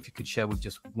be great if you could share with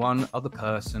just one other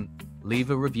person, leave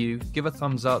a review, give a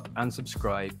thumbs up and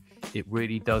subscribe. It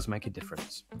really does make a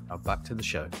difference. Now back to the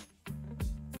show.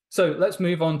 So let's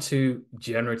move on to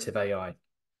generative AI.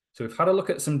 So we've had a look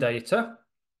at some data,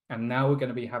 and now we're going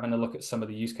to be having a look at some of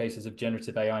the use cases of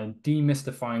generative AI and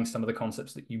demystifying some of the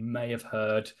concepts that you may have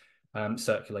heard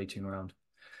circulating around.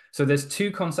 So there's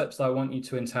two concepts that I want you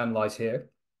to internalize here.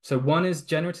 So one is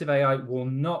generative AI will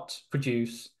not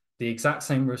produce the exact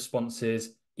same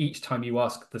responses each time you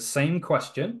ask the same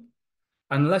question,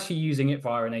 unless you're using it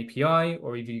via an API,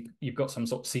 or if you've got some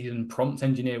sort of seasoned prompt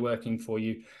engineer working for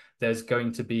you. There's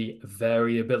going to be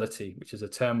variability, which is a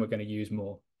term we're going to use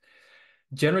more.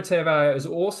 Generative AI is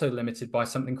also limited by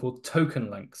something called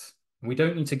token length. We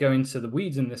don't need to go into the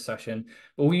weeds in this session,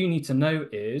 but all you need to know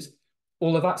is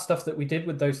all of that stuff that we did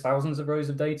with those thousands of rows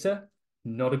of data,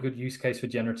 not a good use case for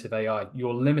generative AI.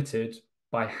 You're limited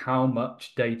by how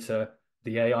much data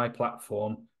the AI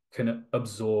platform can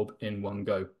absorb in one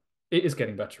go. It is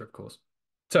getting better, of course.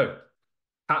 So,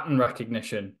 pattern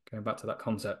recognition, going back to that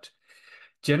concept.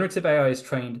 Generative AI is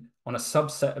trained on a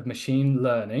subset of machine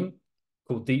learning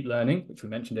called deep learning, which we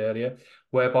mentioned earlier,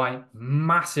 whereby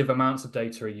massive amounts of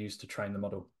data are used to train the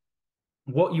model.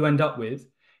 What you end up with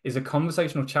is a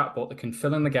conversational chatbot that can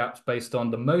fill in the gaps based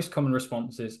on the most common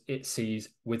responses it sees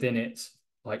within its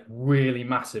like really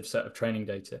massive set of training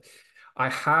data. I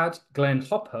had Glenn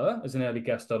Hopper as an early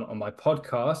guest on my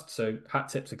podcast. So hat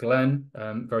tip to Glenn,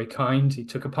 very kind. He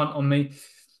took a punt on me.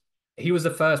 He was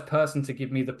the first person to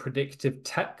give me the predictive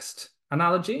text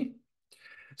analogy.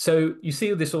 So you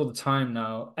see this all the time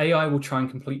now. AI will try and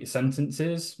complete your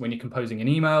sentences when you're composing an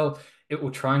email. It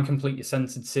will try and complete your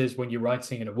sentences when you're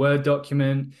writing in a Word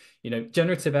document. You know,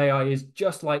 generative AI is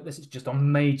just like this. It's just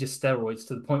on major steroids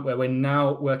to the point where we're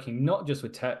now working not just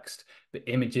with text, but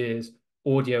images,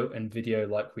 audio, and video,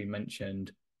 like we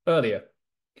mentioned earlier.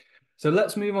 So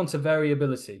let's move on to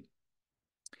variability.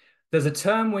 There's a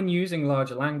term when using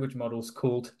larger language models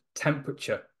called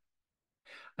temperature.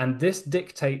 And this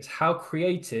dictates how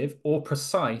creative or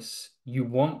precise you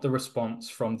want the response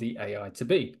from the AI to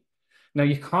be. Now,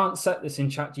 you can't set this in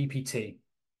ChatGPT.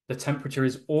 The temperature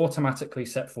is automatically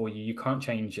set for you. You can't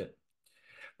change it.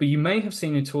 But you may have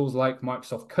seen in tools like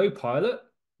Microsoft Copilot,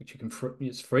 which you can,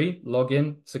 it's free, log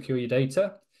in, secure your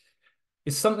data.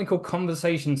 It's something called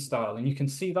conversation style, and you can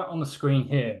see that on the screen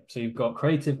here. So you've got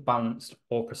creative, balanced,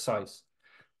 or precise.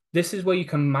 This is where you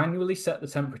can manually set the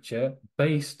temperature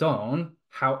based on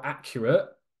how accurate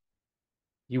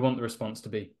you want the response to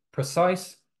be.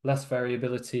 Precise, less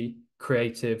variability,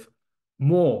 creative,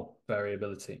 more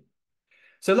variability.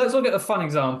 So let's look at a fun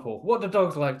example. What do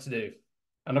dogs like to do?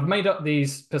 And I've made up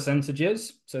these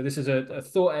percentages. So this is a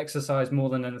thought exercise more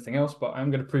than anything else, but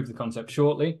I'm going to prove the concept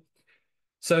shortly.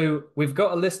 So we've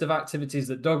got a list of activities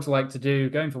that dogs like to do: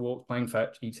 going for walks, playing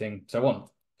fetch, eating, so on.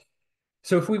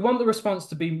 So if we want the response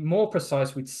to be more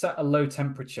precise, we'd set a low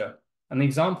temperature. And the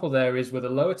example there is with a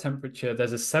lower temperature,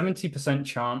 there's a 70%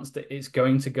 chance that it's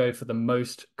going to go for the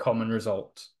most common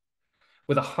result.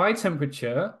 With a high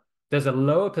temperature, there's a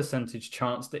lower percentage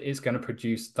chance that it's going to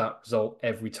produce that result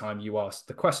every time you ask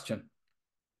the question.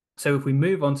 So if we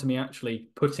move on to me actually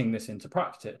putting this into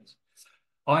practice,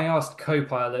 I asked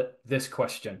Copilot this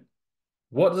question: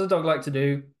 what does a dog like to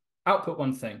do? Output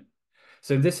one thing.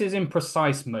 So this is in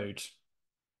precise mode,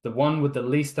 the one with the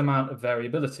least amount of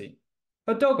variability.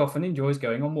 A dog often enjoys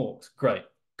going on walks. Great,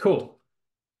 cool.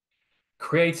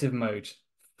 Creative mode,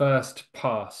 first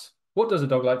pass. What does a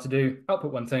dog like to do?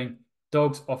 Output one thing.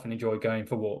 Dogs often enjoy going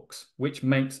for walks, which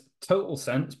makes total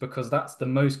sense because that's the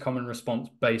most common response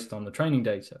based on the training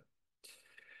data.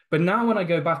 But now when I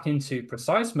go back into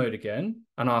precise mode again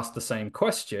and ask the same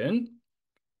question,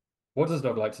 what does a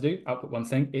dog like to do? Output one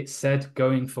thing. It said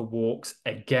going for walks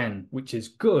again, which is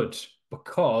good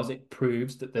because it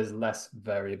proves that there's less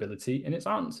variability in its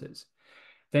answers.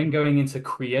 Then going into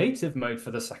creative mode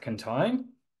for the second time,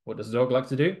 what does a dog like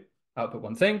to do? Output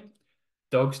one thing.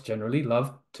 Dogs generally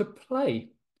love to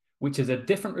play, which is a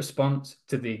different response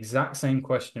to the exact same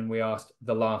question we asked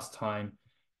the last time,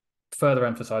 further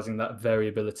emphasizing that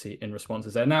variability in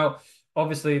responses there. Now,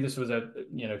 obviously, this was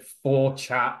 4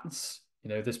 chats.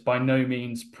 This by no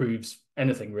means proves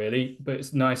anything really, but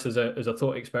it's nice as a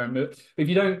thought experiment. If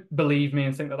you don't believe me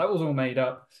and think that was all made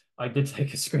up, I did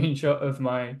take a screenshot of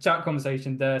my chat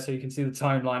conversation there so you can see the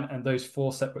timeline and those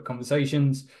 4 separate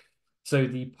conversations. So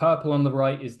the purple on the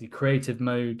right is the creative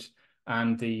mode,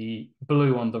 and the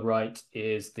blue on the right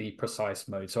is the precise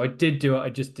mode. So I did do it, I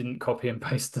just didn't copy and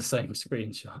paste the same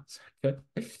screenshots. Okay.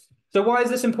 So why is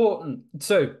this important?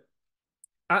 So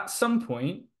at some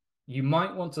point, you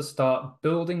might want to start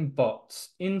building bots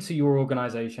into your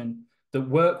organization that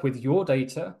work with your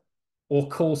data or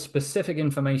call specific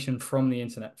information from the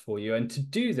internet for you. And to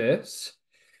do this,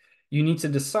 you need to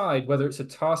decide whether it's a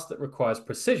task that requires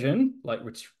precision, like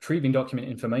retrieving document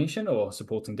information or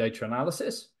supporting data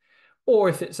analysis, or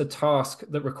if it's a task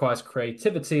that requires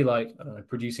creativity, like, I don't know,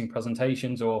 producing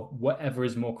presentations or whatever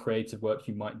is more creative work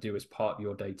you might do as part of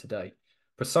your day-to-day.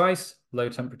 Precise, low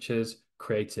temperatures,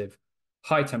 creative,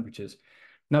 high temperatures.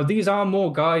 Now, these are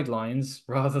more guidelines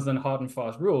rather than hard and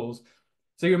fast rules.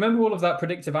 So you remember all of that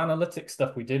predictive analytics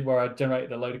stuff we did where I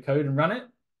generated a load of code and ran it?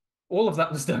 All of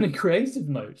that was done in creative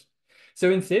mode. So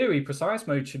in theory, precise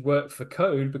mode should work for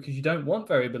code because you don't want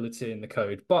variability in the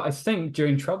code. But I think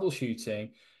during troubleshooting,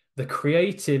 the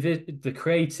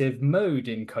creative mode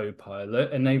in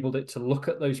Copilot enabled it to look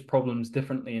at those problems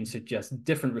differently and suggest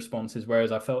different responses,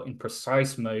 whereas I felt in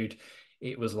precise mode,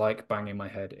 it was like banging my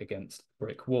head against a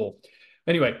brick wall.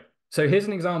 Anyway, so here's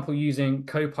an example using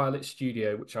Copilot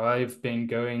Studio, which I've been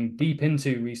going deep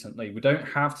into recently. We don't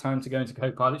have time to go into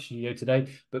Copilot Studio today,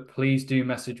 but please do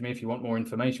message me if you want more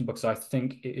information, because I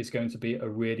think it is going to be a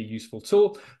really useful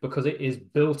tool because it is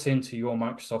built into your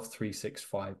Microsoft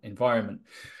 365 environment.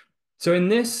 So in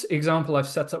this example, I've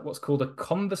set up what's called a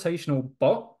conversational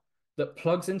bot that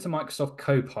plugs into Microsoft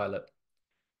Copilot.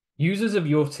 Users of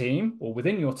your team or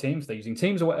within your team, if they're using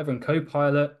Teams or whatever in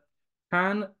Copilot,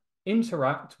 can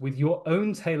interact with your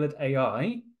own tailored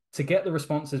AI to get the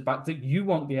responses back that you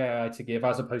want the AI to give,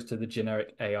 as opposed to the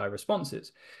generic AI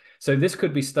responses. So this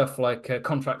could be stuff like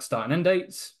contract start and end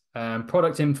dates,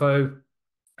 product info,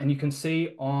 and you can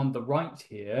see on the right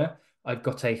here, I've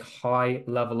got a high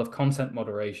level of content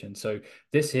moderation. So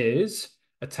this is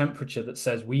a temperature that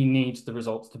says we need the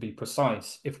results to be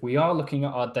precise. If we are looking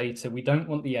at our data, we don't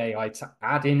want the AI to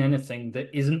add in anything that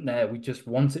isn't there. We just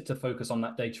want it to focus on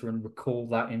that data and recall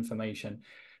that information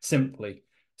simply.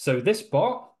 So this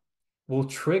bot will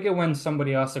trigger when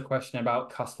somebody asks a question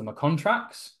about customer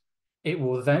contracts. It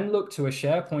will then look to a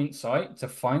SharePoint site to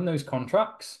find those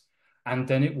contracts, and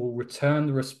then it will return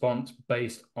the response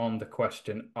based on the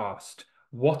question asked.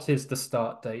 What is the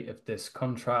start date of this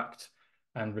contract?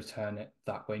 And return it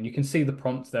that way. And you can see the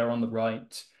prompt there on the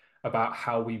right about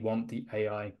how we want the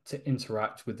AI to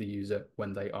interact with the user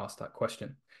when they ask that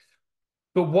question.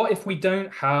 But what if we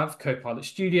don't have Copilot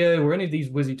Studio or any of these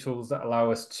WYSI tools that allow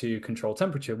us to control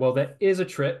temperature? Well, there is a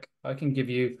trick I can give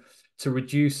you to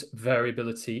reduce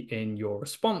variability in your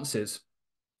responses.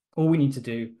 All we need to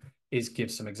do is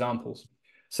give some examples.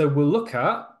 So we'll look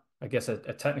at, I guess, a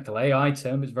technical AI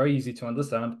term. It's very easy to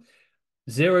understand.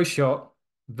 Zero shot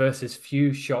versus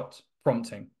few shot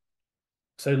prompting.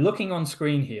 So looking on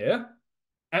screen here,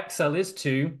 Excel is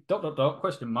to ...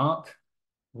 question mark.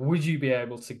 Would you be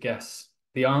able to guess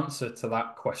the answer to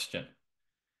that question?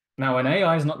 Now, an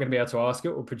AI is not going to be able to ask it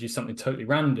or produce something totally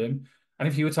random. And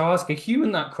if you were to ask a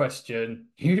human that question,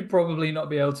 you'd probably not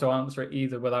be able to answer it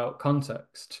either without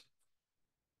context.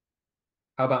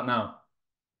 How about now?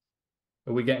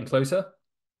 Are we getting closer?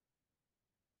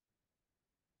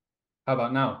 How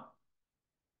about now?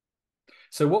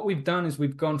 So what we've done is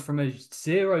we've gone from a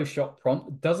zero shot prompt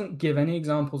that doesn't give any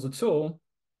examples at all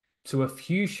to a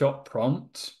few shot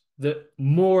prompt that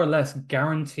more or less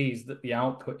guarantees that the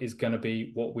output is going to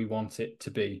be what we want it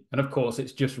to be. And of course,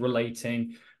 it's just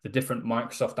relating the different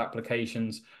Microsoft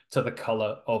applications to the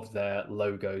color of their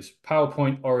logos.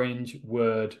 PowerPoint, orange,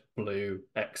 Word, blue,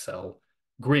 Excel,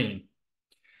 green.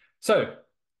 So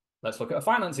let's look at a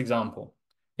finance example.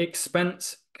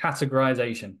 Expense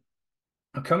categorization.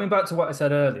 Now, coming back to what I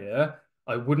said earlier,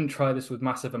 I wouldn't try this with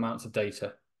massive amounts of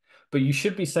data, but you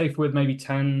should be safe with maybe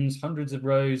tens, hundreds of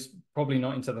rows, probably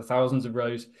not into the thousands of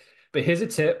rows. But here's a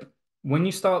tip. When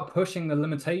you start pushing the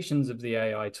limitations of the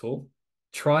AI tool,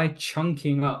 try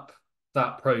chunking up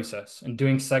that process and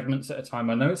doing segments at a time.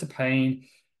 I know it's a pain,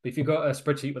 but if you've got a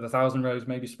spreadsheet with 1,000 rows,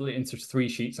 maybe split it into 3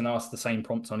 sheets and ask the same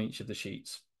prompts on each of the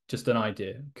sheets. Just an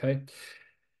idea, okay?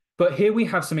 But here we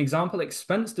have some example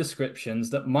expense descriptions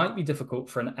that might be difficult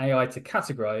for an AI to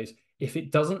categorize if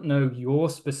it doesn't know your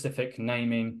specific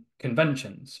naming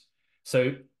conventions.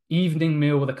 So evening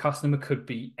meal with a customer could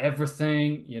be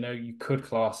everything. You know, you could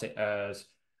class it as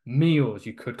meals,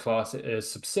 you could class it as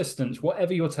subsistence,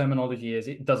 whatever your terminology is,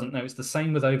 it doesn't know. It's the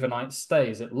same with overnight stay.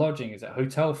 Is it lodging? Is it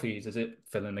hotel fees? Is it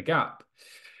fill in the gap?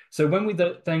 So when we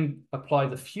then apply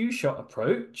the few shot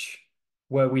approach,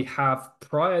 where we have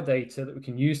prior data that we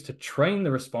can use to train the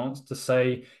response to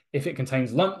say, if it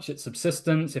contains lunch, it's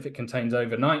subsistence. If it contains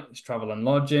overnight, it's travel and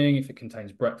lodging. If it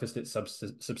contains breakfast, it's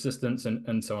subsistence,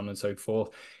 and so on and so forth.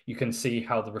 You can see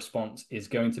how the response is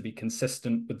going to be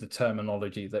consistent with the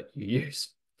terminology that you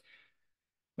use.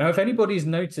 Now, if anybody's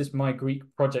noticed my Greek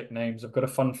project names, I've got a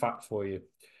fun fact for you.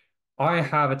 I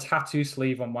have a tattoo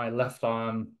sleeve on my left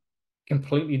arm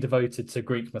completely devoted to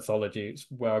Greek mythology. It's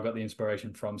where I got the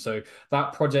inspiration from. So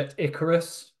that Project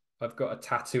Icarus, I've got a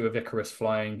tattoo of Icarus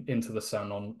flying into the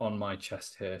sun on my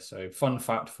chest here. So fun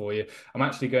fact for you. I'm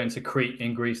actually going to Crete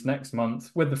in Greece next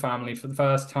month with the family for the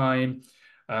first time,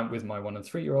 with my 1 and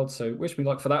 3-year-olds. So wish me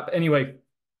luck for that. But anyway,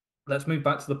 let's move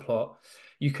back to the plot.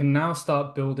 You can now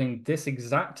start building this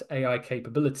exact AI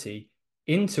capability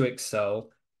into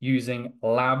Excel using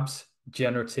Labs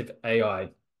generative AI.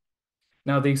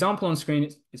 Now, the example on screen,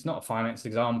 it's not a finance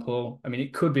example. I mean,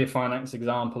 it could be a finance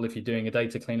example if you're doing a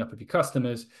data cleanup of your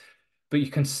customers, but you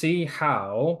can see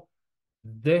how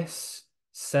this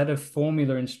set of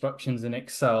formula instructions in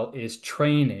Excel is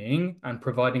training and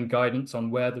providing guidance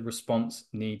on where the response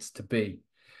needs to be.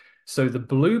 So the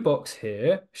blue box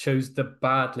here shows the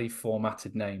badly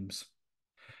formatted names.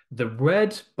 The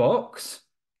red box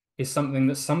is something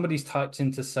that somebody's typed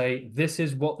in to say, this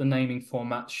is what the naming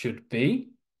format should be.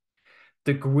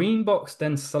 The green box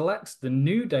then selects the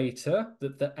new data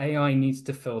that the AI needs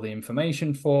to fill the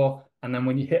information for. And then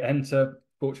when you hit enter,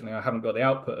 fortunately, I haven't got the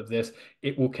output of this,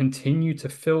 it will continue to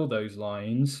fill those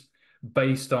lines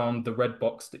based on the red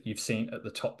box that you've seen at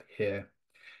the top here.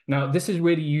 Now, this is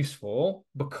really useful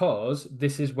because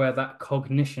this is where that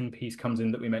cognition piece comes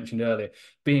in that we mentioned earlier.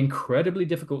 Be incredibly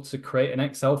difficult to create an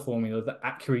Excel formula that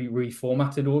accurately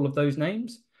reformatted all of those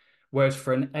names. Whereas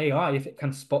for an AI, if it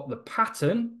can spot the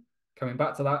pattern, coming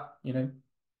back to that,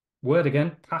 word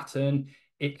again, pattern,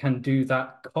 it can do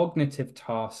that cognitive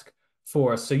task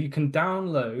for us. So you can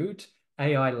download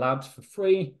AI Labs for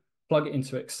free, plug it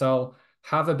into Excel,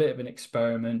 have a bit of an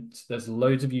experiment. There's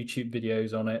loads of YouTube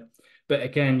videos on it. But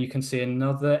again, you can see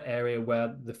another area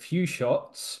where the few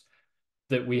shots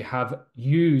that we have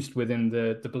used within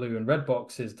the blue and red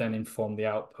boxes then inform the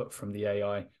output from the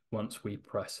AI once we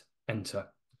press enter.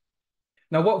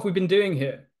 Now, what have we been doing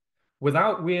here?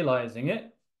 Without realizing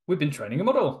it, we've been training a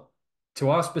model to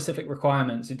our specific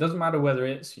requirements. It doesn't matter whether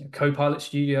it's Copilot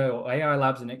Studio or AI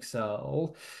Labs in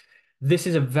Excel. This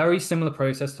is a very similar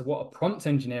process to what a prompt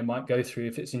engineer might go through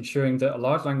if it's ensuring that a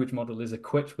large language model is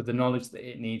equipped with the knowledge that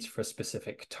it needs for a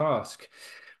specific task.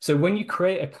 So when you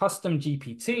create a custom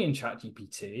GPT in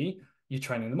ChatGPT, you're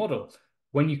training the model.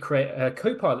 When you create a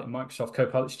Copilot in Microsoft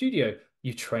Copilot Studio,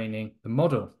 you're training the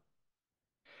model.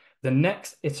 The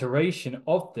next iteration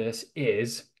of this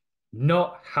is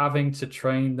not having to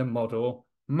train the model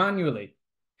manually.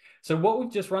 So what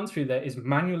we've just run through there is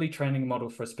manually training a model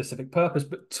for a specific purpose,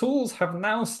 but tools have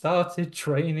now started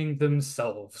training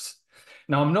themselves.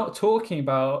 Now, I'm not talking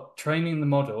about training the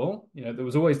model. There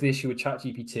was always the issue with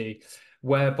ChatGPT,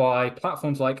 whereby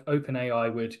platforms like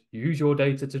OpenAI would use your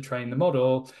data to train the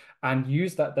model and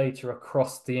use that data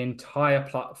across the entire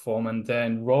platform and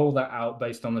then roll that out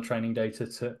based on the training data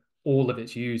to all of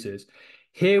its users.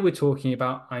 Here we're talking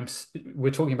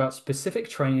about specific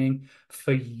training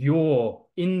for your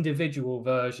individual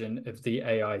version of the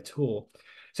AI tool.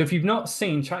 So if you've not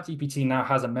seen, ChatGPT now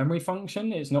has a memory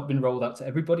function. It's not been rolled out to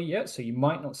everybody yet, so you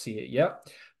might not see it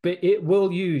yet. But it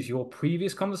will use your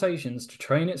previous conversations to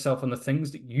train itself on the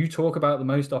things that you talk about the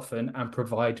most often and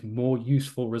provide more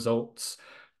useful results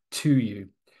to you.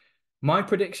 My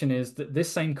prediction is that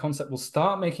this same concept will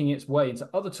start making its way into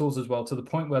other tools as well, to the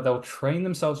point where they'll train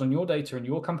themselves on your data and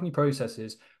your company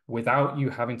processes without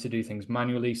you having to do things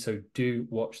manually. So do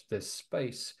watch this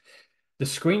space. The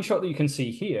screenshot that you can see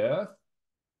here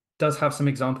does have some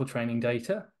example training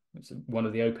data. It's one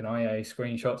of the OpenAI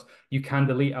screenshots. You can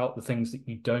delete out the things that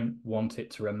you don't want it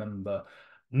to remember.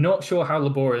 Not sure how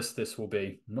laborious this will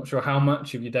be. Not sure how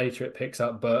much of your data it picks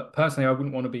up, but personally, I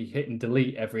wouldn't want to be hitting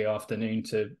delete every afternoon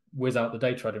to whiz out the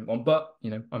data I didn't want, but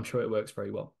I'm sure it works very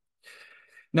well.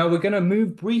 Now we're going to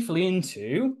move briefly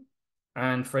into,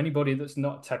 and for anybody that's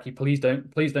not techie, please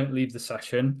don't leave the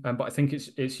session. But I think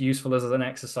it's useful as an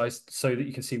exercise so that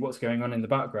you can see what's going on in the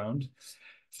background.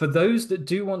 For those that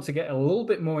do want to get a little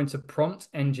bit more into prompt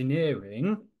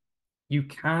engineering, you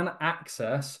can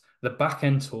access the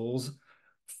backend tools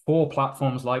for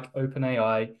platforms like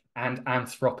OpenAI and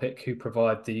Anthropic, who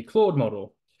provide the Claude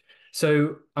model.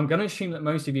 So I'm going to assume that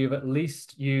most of you have at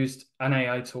least used an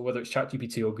AI tool, whether it's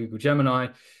ChatGPT or Google Gemini,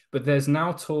 but there's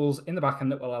now tools in the backend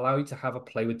that will allow you to have a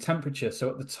play with temperature. So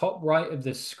at the top right of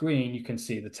this screen, you can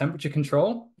see the temperature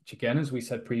control, which again, as we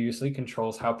said previously,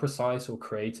 controls how precise or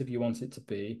creative you want it to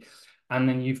be. And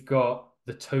then you've got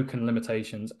the token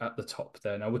limitations at the top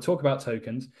there. Now we'll talk about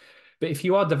tokens. But if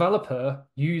you are a developer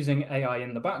using AI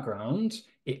in the background,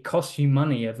 it costs you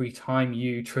money every time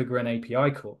you trigger an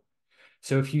API call.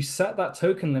 So if you set that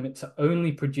token limit to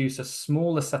only produce a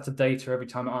smaller set of data every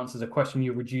time it answers a question,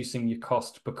 you're reducing your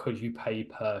cost because you pay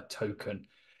per token.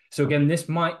 So again, this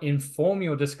might inform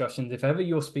your discussions if ever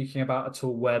you're speaking about a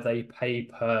tool where they pay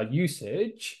per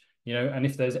usage, and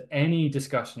if there's any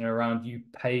discussion around you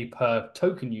pay per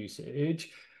token usage,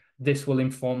 this will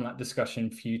inform that discussion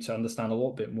for you to understand a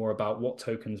little bit more about what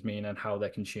tokens mean and how they're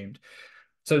consumed.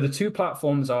 So the two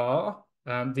platforms are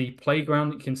the playground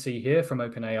that you can see here from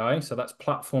OpenAI. So that's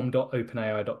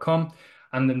platform.openai.com.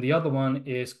 And then the other one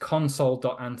is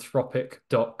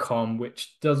console.anthropic.com,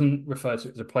 which doesn't refer to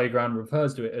it as a playground,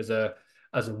 refers to it as a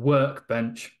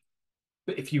workbench.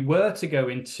 But if you were to go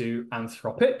into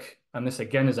Anthropic, and this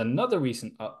again is another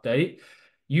recent update,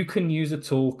 you can use a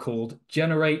tool called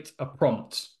Generate a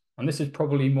Prompt. And this is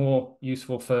probably more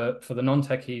useful for the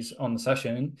non-techies on the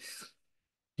session.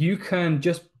 You can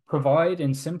just provide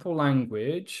in simple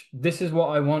language, this is what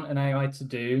I want an AI to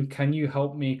do. Can you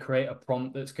help me create a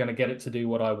prompt that's going to get it to do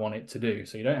what I want it to do?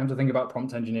 So you don't have to think about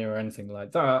prompt engineer or anything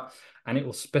like that. And it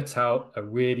will spit out a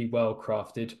really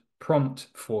well-crafted prompt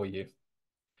for you.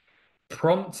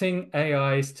 Prompting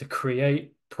AIs to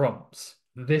create prompts.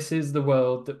 This is the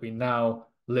world that we now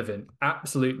live in.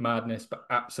 Absolute madness, but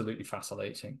absolutely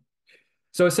fascinating.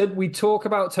 So I said we talk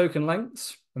about token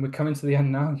lengths, and we're coming to the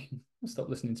end now. Stop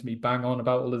listening to me bang on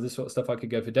about all of this sort of stuff. I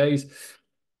could go for days.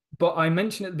 But I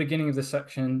mentioned at the beginning of this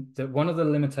section that one of the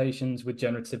limitations with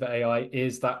generative AI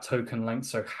is that token length,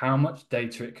 so how much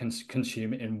data it can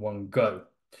consume in one go.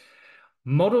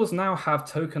 Models now have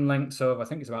token lengths of, I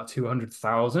think it's about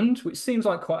 200,000, which seems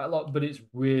like quite a lot, but it's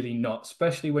really not,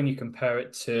 especially when you compare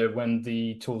it to when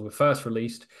the tools were first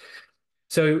released.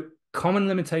 So common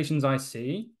limitations I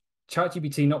see,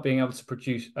 ChatGPT not being able to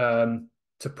produce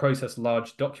to process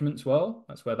large documents well.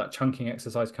 That's where that chunking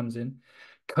exercise comes in.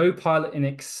 Copilot in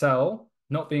Excel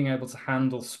not being able to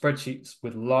handle spreadsheets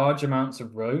with large amounts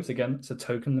of rows. Again, it's a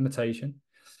token limitation.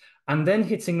 And then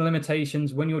hitting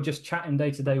limitations when you're just chatting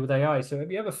day to day with AI. So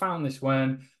have you ever found this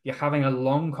when you're having a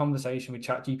long conversation with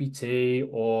ChatGPT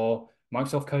or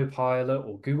Microsoft Copilot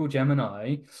or Google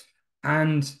Gemini,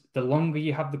 and the longer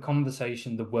you have the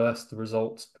conversation, the worse the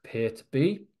results appear to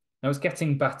be? Now, it's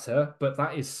getting better, but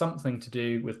that is something to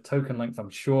do with token length,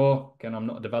 I'm sure. Again, I'm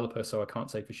not a developer, so I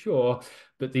can't say for sure,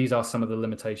 but these are some of the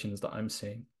limitations that I'm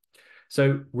seeing.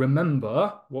 So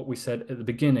remember what we said at the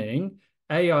beginning,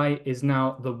 AI is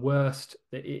now the worst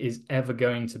that it is ever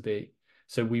going to be.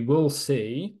 So we will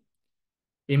see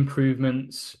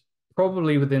improvements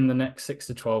probably within the next 6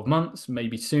 to 12 months,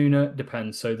 maybe sooner,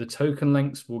 depends. So the token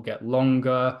lengths will get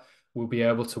longer. We'll be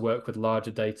able to work with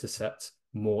larger data sets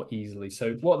more easily.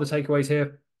 So what are the takeaways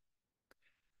here?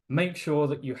 Make sure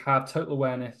that you have total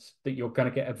awareness that you're going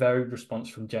to get a varied response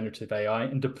from generative AI,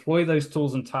 and deploy those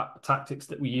tools and tactics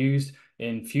that we use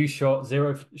in few shot,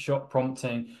 zero shot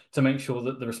prompting to make sure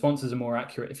that the responses are more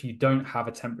accurate if you don't have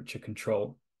a temperature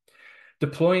control.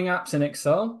 Deploying apps in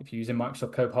Excel, if you're using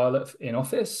Microsoft Copilot in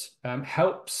Office,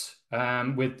 helps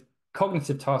with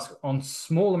cognitive tasks on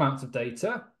small amounts of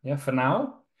data, for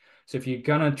now. So if you're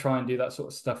going to try and do that sort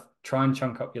of stuff, try and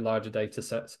chunk up your larger data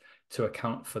sets to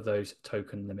account for those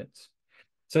token limits.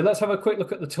 So let's have a quick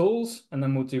look at the tools, and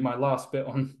then we'll do my last bit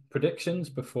on predictions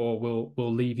before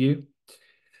we'll leave you.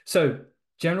 So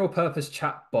general purpose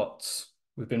chat bots.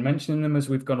 We've been mentioning them as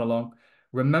we've gone along.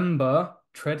 Remember,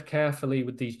 tread carefully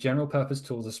with these general purpose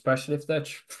tools, especially if they're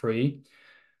free.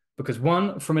 Because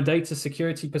one, from a data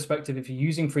security perspective, if you're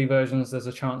using free versions, there's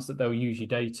a chance that they'll use your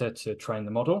data to train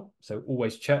the model. So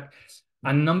always check.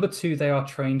 And number two, they are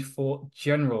trained for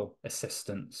general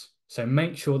assistance. So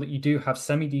make sure that you do have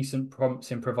semi-decent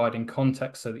prompts in providing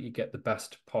context so that you get the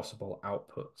best possible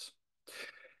outputs.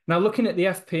 Now, looking at the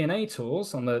FP&A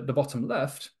tools on the bottom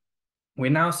left,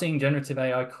 we're now seeing generative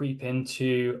AI creep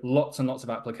into lots and lots of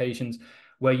applications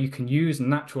where you can use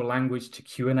natural language to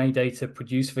Q&A data,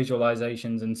 produce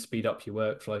visualizations, and speed up your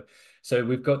workflow. So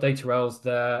we've got data rails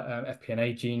there,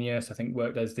 FP&A Genius, I think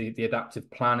Workday's the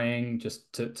adaptive planning,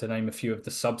 just to name a few of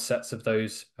the subsets of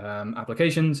those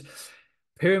applications.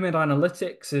 Pyramid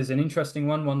Analytics is an interesting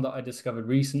one that I discovered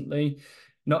recently.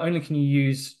 Not only can you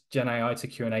use Gen AI to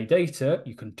Q&A data,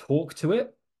 you can talk to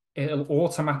it. It'll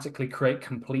automatically create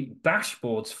complete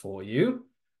dashboards for you.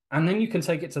 And then you can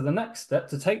take it to the next step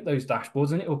to take those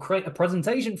dashboards, and it will create a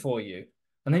presentation for you.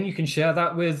 And then you can share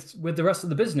that with the rest of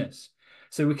the business.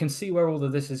 So we can see where all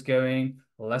of this is going,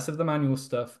 less of the manual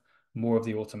stuff, more of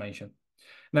the automation.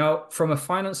 Now, from a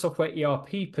finance software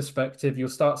ERP perspective, you'll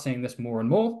start seeing this more and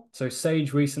more. So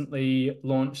Sage recently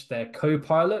launched their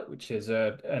Copilot, which is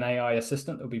an AI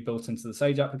assistant that will be built into the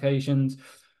Sage applications.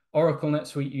 Oracle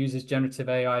NetSuite uses generative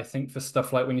AI, I think, for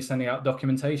stuff like when you're sending out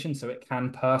documentation, so it can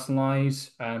personalize,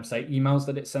 say, emails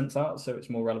that it sends out, so it's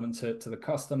more relevant to the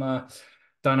customer.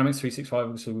 Dynamics 365,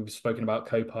 obviously we've spoken about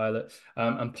Copilot,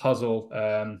 and Puzzle,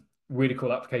 really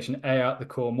cool application, AI at the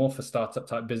core, more for startup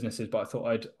type businesses, but I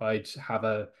thought I'd have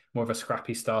a more of a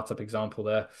scrappy startup example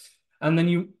there. And then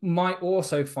you might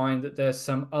also find that there's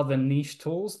some other niche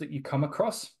tools that you come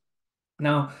across.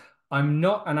 Now, I'm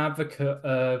not an advocate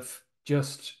of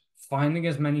just finding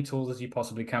as many tools as you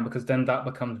possibly can, because then that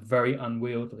becomes very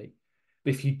unwieldy.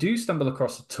 But if you do stumble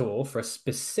across a tool for a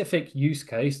specific use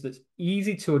case that's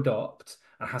easy to adopt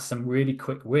and has some really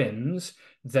quick wins,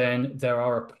 then there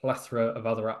are a plethora of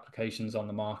other applications on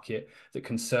the market that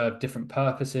can serve different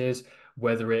purposes,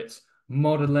 whether it's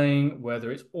modeling,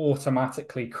 whether it's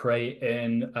automatically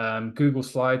creating Google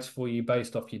Slides for you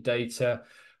based off your data,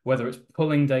 whether it's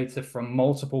pulling data from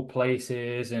multiple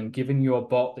places and giving you a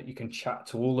bot that you can chat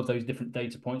to all of those different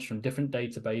data points from different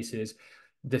databases.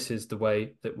 This is the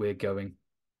way that we're going.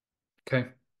 Okay.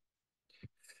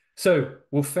 So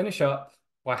we'll finish up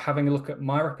by having a look at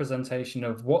my representation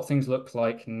of what things look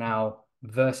like now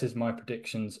versus my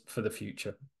predictions for the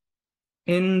future.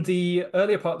 In the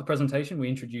earlier part of the presentation, we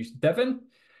introduced Devin,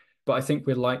 but I think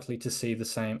we're likely to see the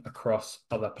same across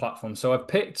other platforms. So I've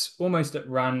picked almost at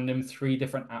random 3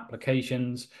 different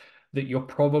applications that you're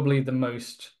probably the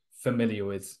most familiar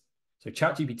with. So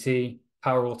ChatGPT,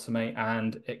 Power Automate,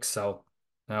 and Excel.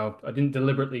 Now, I didn't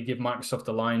deliberately give Microsoft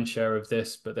the lion's share of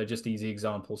this, but they're just easy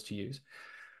examples to use.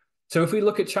 So if we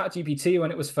look at ChatGPT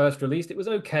when it was first released, it was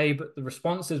okay, but the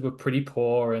responses were pretty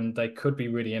poor and they could be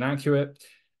really inaccurate.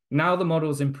 Now the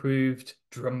model's improved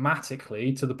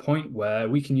dramatically to the point where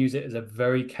we can use it as a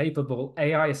very capable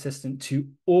AI assistant to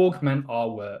augment our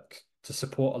work, to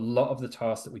support a lot of the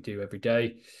tasks that we do every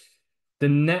day. The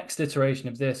next iteration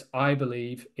of this, I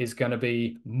believe, is going to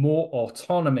be more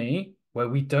autonomy, where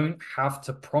we don't have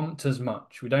to prompt as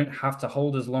much. We don't have to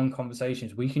hold as long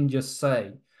conversations. We can just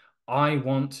say, I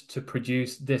want to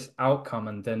produce this outcome,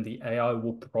 and then the AI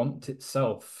will prompt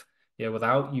itself,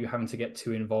 without you having to get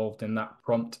too involved in that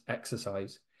prompt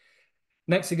exercise.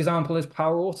 Next example is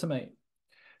Power Automate.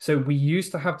 So we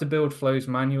used to have to build flows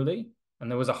manually, and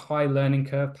there was a high learning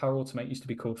curve. Power Automate used to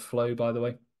be called Flow, by the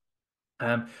way.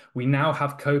 We now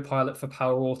have Copilot for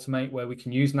Power Automate, where we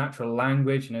can use natural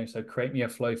language, so create me a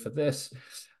flow for this,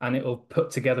 and it will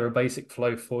put together a basic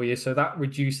flow for you. So that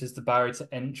reduces the barrier to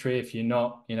entry if you're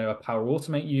not, a Power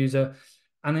Automate user.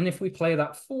 And then if we play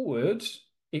that forward,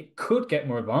 it could get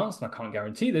more advanced, and I can't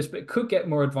guarantee this, but it could get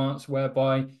more advanced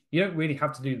whereby you don't really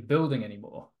have to do the building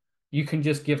anymore. You can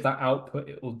just give that output,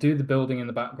 it will do the building in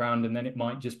the background, and then it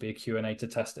might just be a Q&A to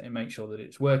test it and make sure that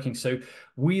it's working. So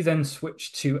we then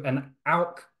switch to an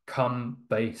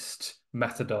outcome-based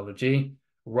methodology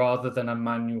rather than a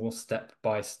manual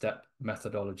step-by-step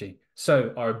methodology.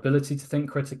 So our ability to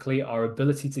think critically, our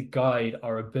ability to guide,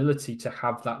 our ability to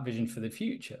have that vision for the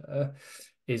future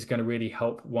is going to really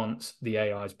help once the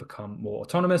AIs become more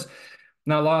autonomous.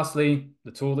 Now, lastly,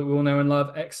 the tool that we all know and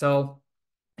love, Excel.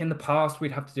 In the past,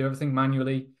 we'd have to do everything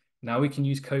manually. Now we can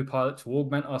use Copilot to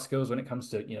augment our skills when it comes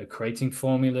to, creating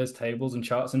formulas, tables, and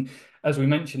charts. And as we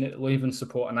mentioned, it will even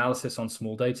support analysis on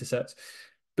small data sets.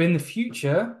 But in the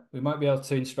future, we might be able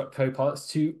to instruct Copilots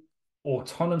to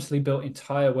autonomously build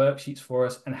entire worksheets for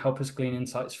us and help us glean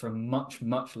insights from much,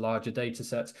 much larger data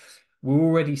sets. We're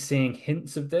already seeing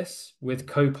hints of this with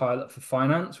Copilot for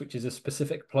Finance, which is a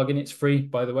specific plugin. It's free,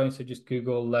 by the way, so just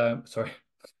Google, I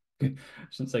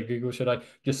shouldn't say Google, should I?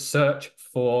 Just search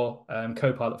for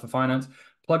Copilot for Finance,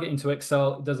 plug it into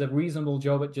Excel. It does a reasonable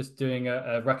job at just doing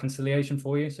a reconciliation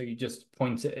for you. So you just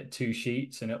point it at 2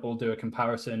 sheets and it will do a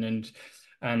comparison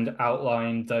and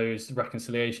outline those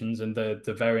reconciliations and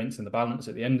the variance and the balance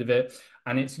at the end of it.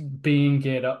 And it's being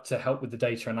geared up to help with the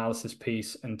data analysis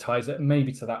piece and ties it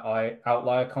maybe to that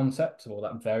outlier concept or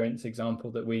that variance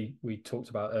example that we talked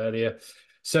about earlier.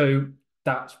 So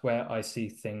that's where I see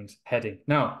things heading.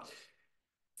 Now,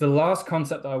 the last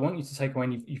concept that I want you to take away,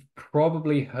 and you've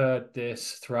probably heard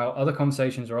this throughout other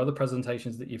conversations or other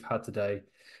presentations that you've had today,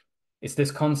 it's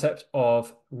this concept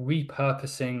of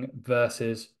repurposing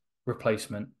versus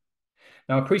replacement.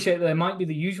 Now, I appreciate that there might be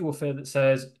the usual fear that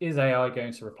says, is AI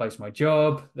going to replace my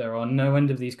job? There are no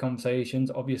end of these conversations,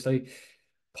 obviously.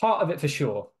 Part of it for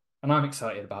sure, and I'm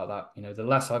excited about that. The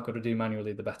less I've got to do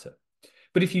manually, the better.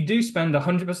 But if you do spend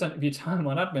 100% of your time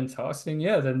on admin tasks,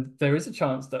 then there is a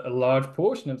chance that a large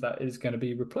portion of that is going to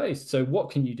be replaced. So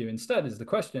what can you do instead is the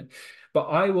question. But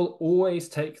I will always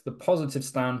take the positive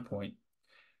standpoint.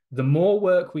 The more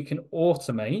work we can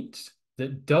automate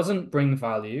that doesn't bring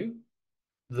value,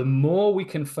 the more we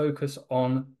can focus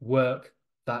on work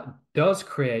that does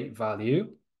create value.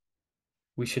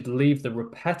 We should leave the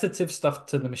repetitive stuff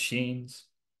to the machines,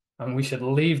 and we should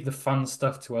leave the fun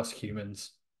stuff to us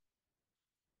humans.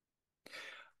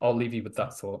 I'll leave you with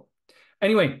that thought.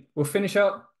 Anyway, we'll finish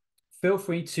up. Feel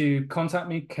free to contact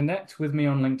me, connect with me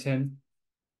on LinkedIn.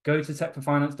 Go to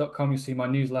techforfinance.com. You'll see my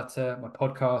newsletter, my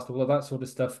podcast, all of that sort of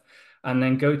stuff. And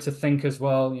then go to Think as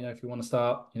well, if you want to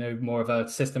start, more of a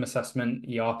system assessment,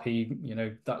 ERP,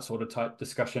 that sort of type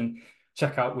discussion.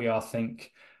 Check out We Are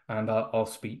Think, and I'll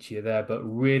speak to you there. But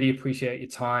really appreciate your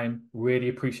time. Really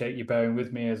appreciate you bearing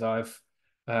with me as I've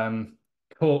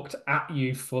talked at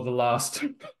you for the last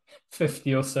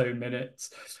 50 or so minutes.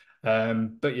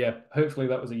 But yeah, hopefully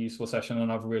that was a useful session,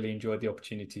 and I've really enjoyed the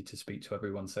opportunity to speak to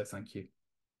everyone. So thank you.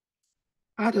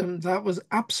 Adam, that was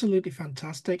absolutely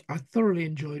fantastic. I thoroughly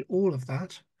enjoyed all of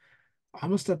that. I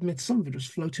must admit, some of it was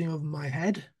floating over my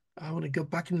head. I want to go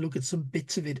back and look at some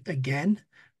bits of it again,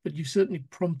 but you certainly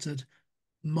prompted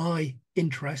my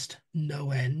interest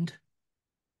no end.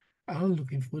 I'm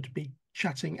looking forward to be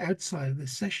chatting outside of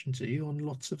this session to you on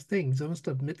lots of things. I must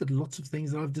admit that lots of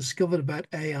things that I've discovered about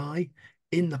AI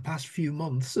in the past few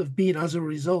months have been as a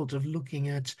result of looking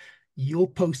at your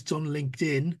posts on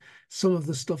LinkedIn, some of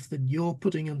the stuff that you're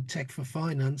putting on Tech for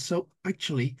Finance. So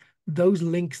actually, those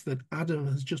links that Adam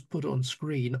has just put on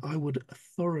screen, I would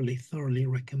thoroughly, thoroughly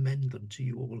recommend them to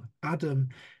you all. Adam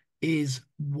is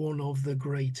one of the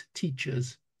great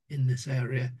teachers in this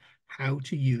area, how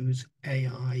to use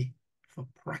AI for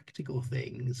practical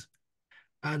things.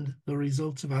 And the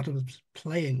results of Adam's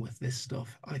playing with this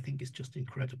stuff, I think, is just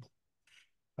incredible.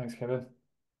 Thanks, Kevin.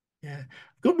 Yeah.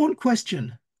 I've got one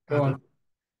question, Go Adam. on.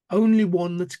 Only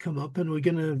one that's come up,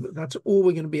 and that's all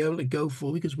we're gonna be able to go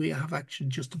for, because we have actually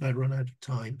just about run out of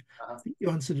time. I think you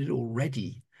answered it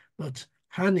already, but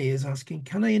Hanny is asking,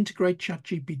 can I integrate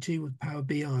ChatGPT with Power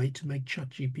BI to make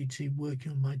ChatGPT work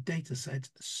on my data set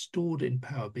stored in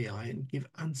Power BI and give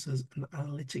answers and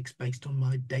analytics based on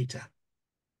my data?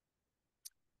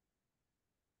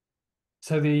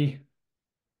 So the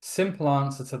simple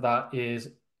answer to that is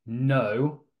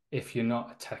no, if you're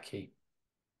not a techie.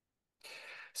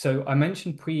 So I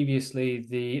mentioned previously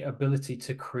the ability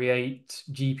to create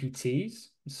GPTs,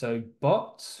 so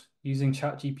bots using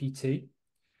ChatGPT.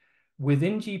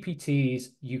 Within GPTs,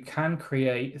 you can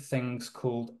create things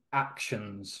called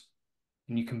actions,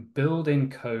 and you can build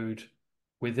in code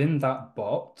within that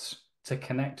bot to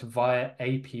connect via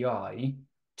API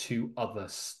to other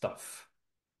stuff.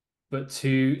 But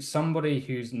to somebody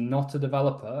who's not a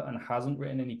developer and hasn't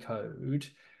written any code,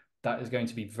 that is going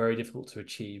to be very difficult to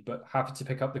achieve, but happy to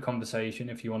pick up the conversation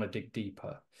if you want to dig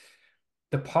deeper.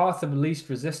 The path of least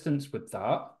resistance with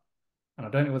that, and I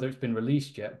don't know whether it's been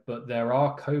released yet, but there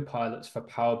are copilots for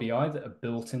Power BI that are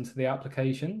built into the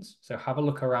applications. So have a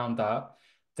look around that.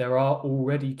 There are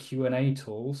already Q&A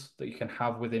tools that you can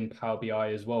have within Power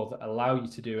BI as well that allow you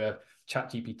to do a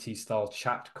ChatGPT style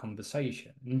chat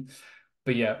conversation.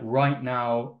 But yeah, right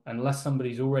now, unless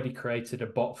somebody's already created a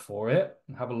bot for it,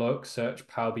 have a look, search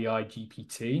Power BI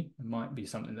GPT. It might be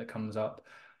something that comes up.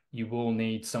 You will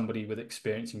need somebody with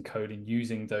experience in coding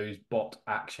using those bot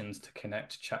actions to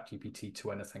connect ChatGPT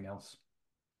to anything else.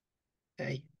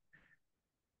 Hey,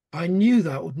 I knew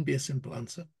that wouldn't be a simple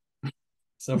answer.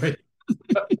 Sorry.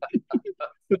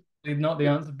 Not the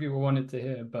answer people wanted to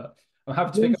hear, but I'm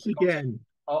happy to pick Once up. again,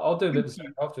 I'll do a bit of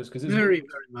afterwards because it's very,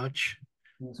 very much.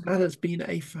 good. That has been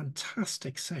a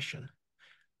fantastic session.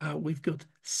 We've got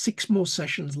 6 more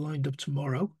sessions lined up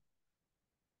tomorrow.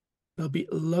 There'll be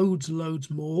loads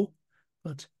more.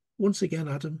 But once again,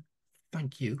 Adam,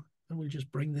 thank you. And we'll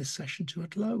just bring this session to a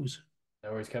close.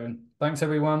 No worries, Kevin. Thanks,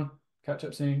 everyone. Catch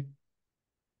up soon.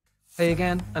 Hey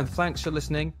again, and thanks for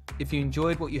listening. If you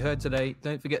enjoyed what you heard today,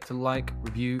 don't forget to like,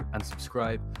 review, and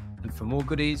subscribe. And for more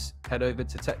goodies, head over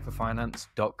to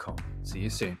techforfinance.com. See you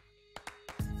soon.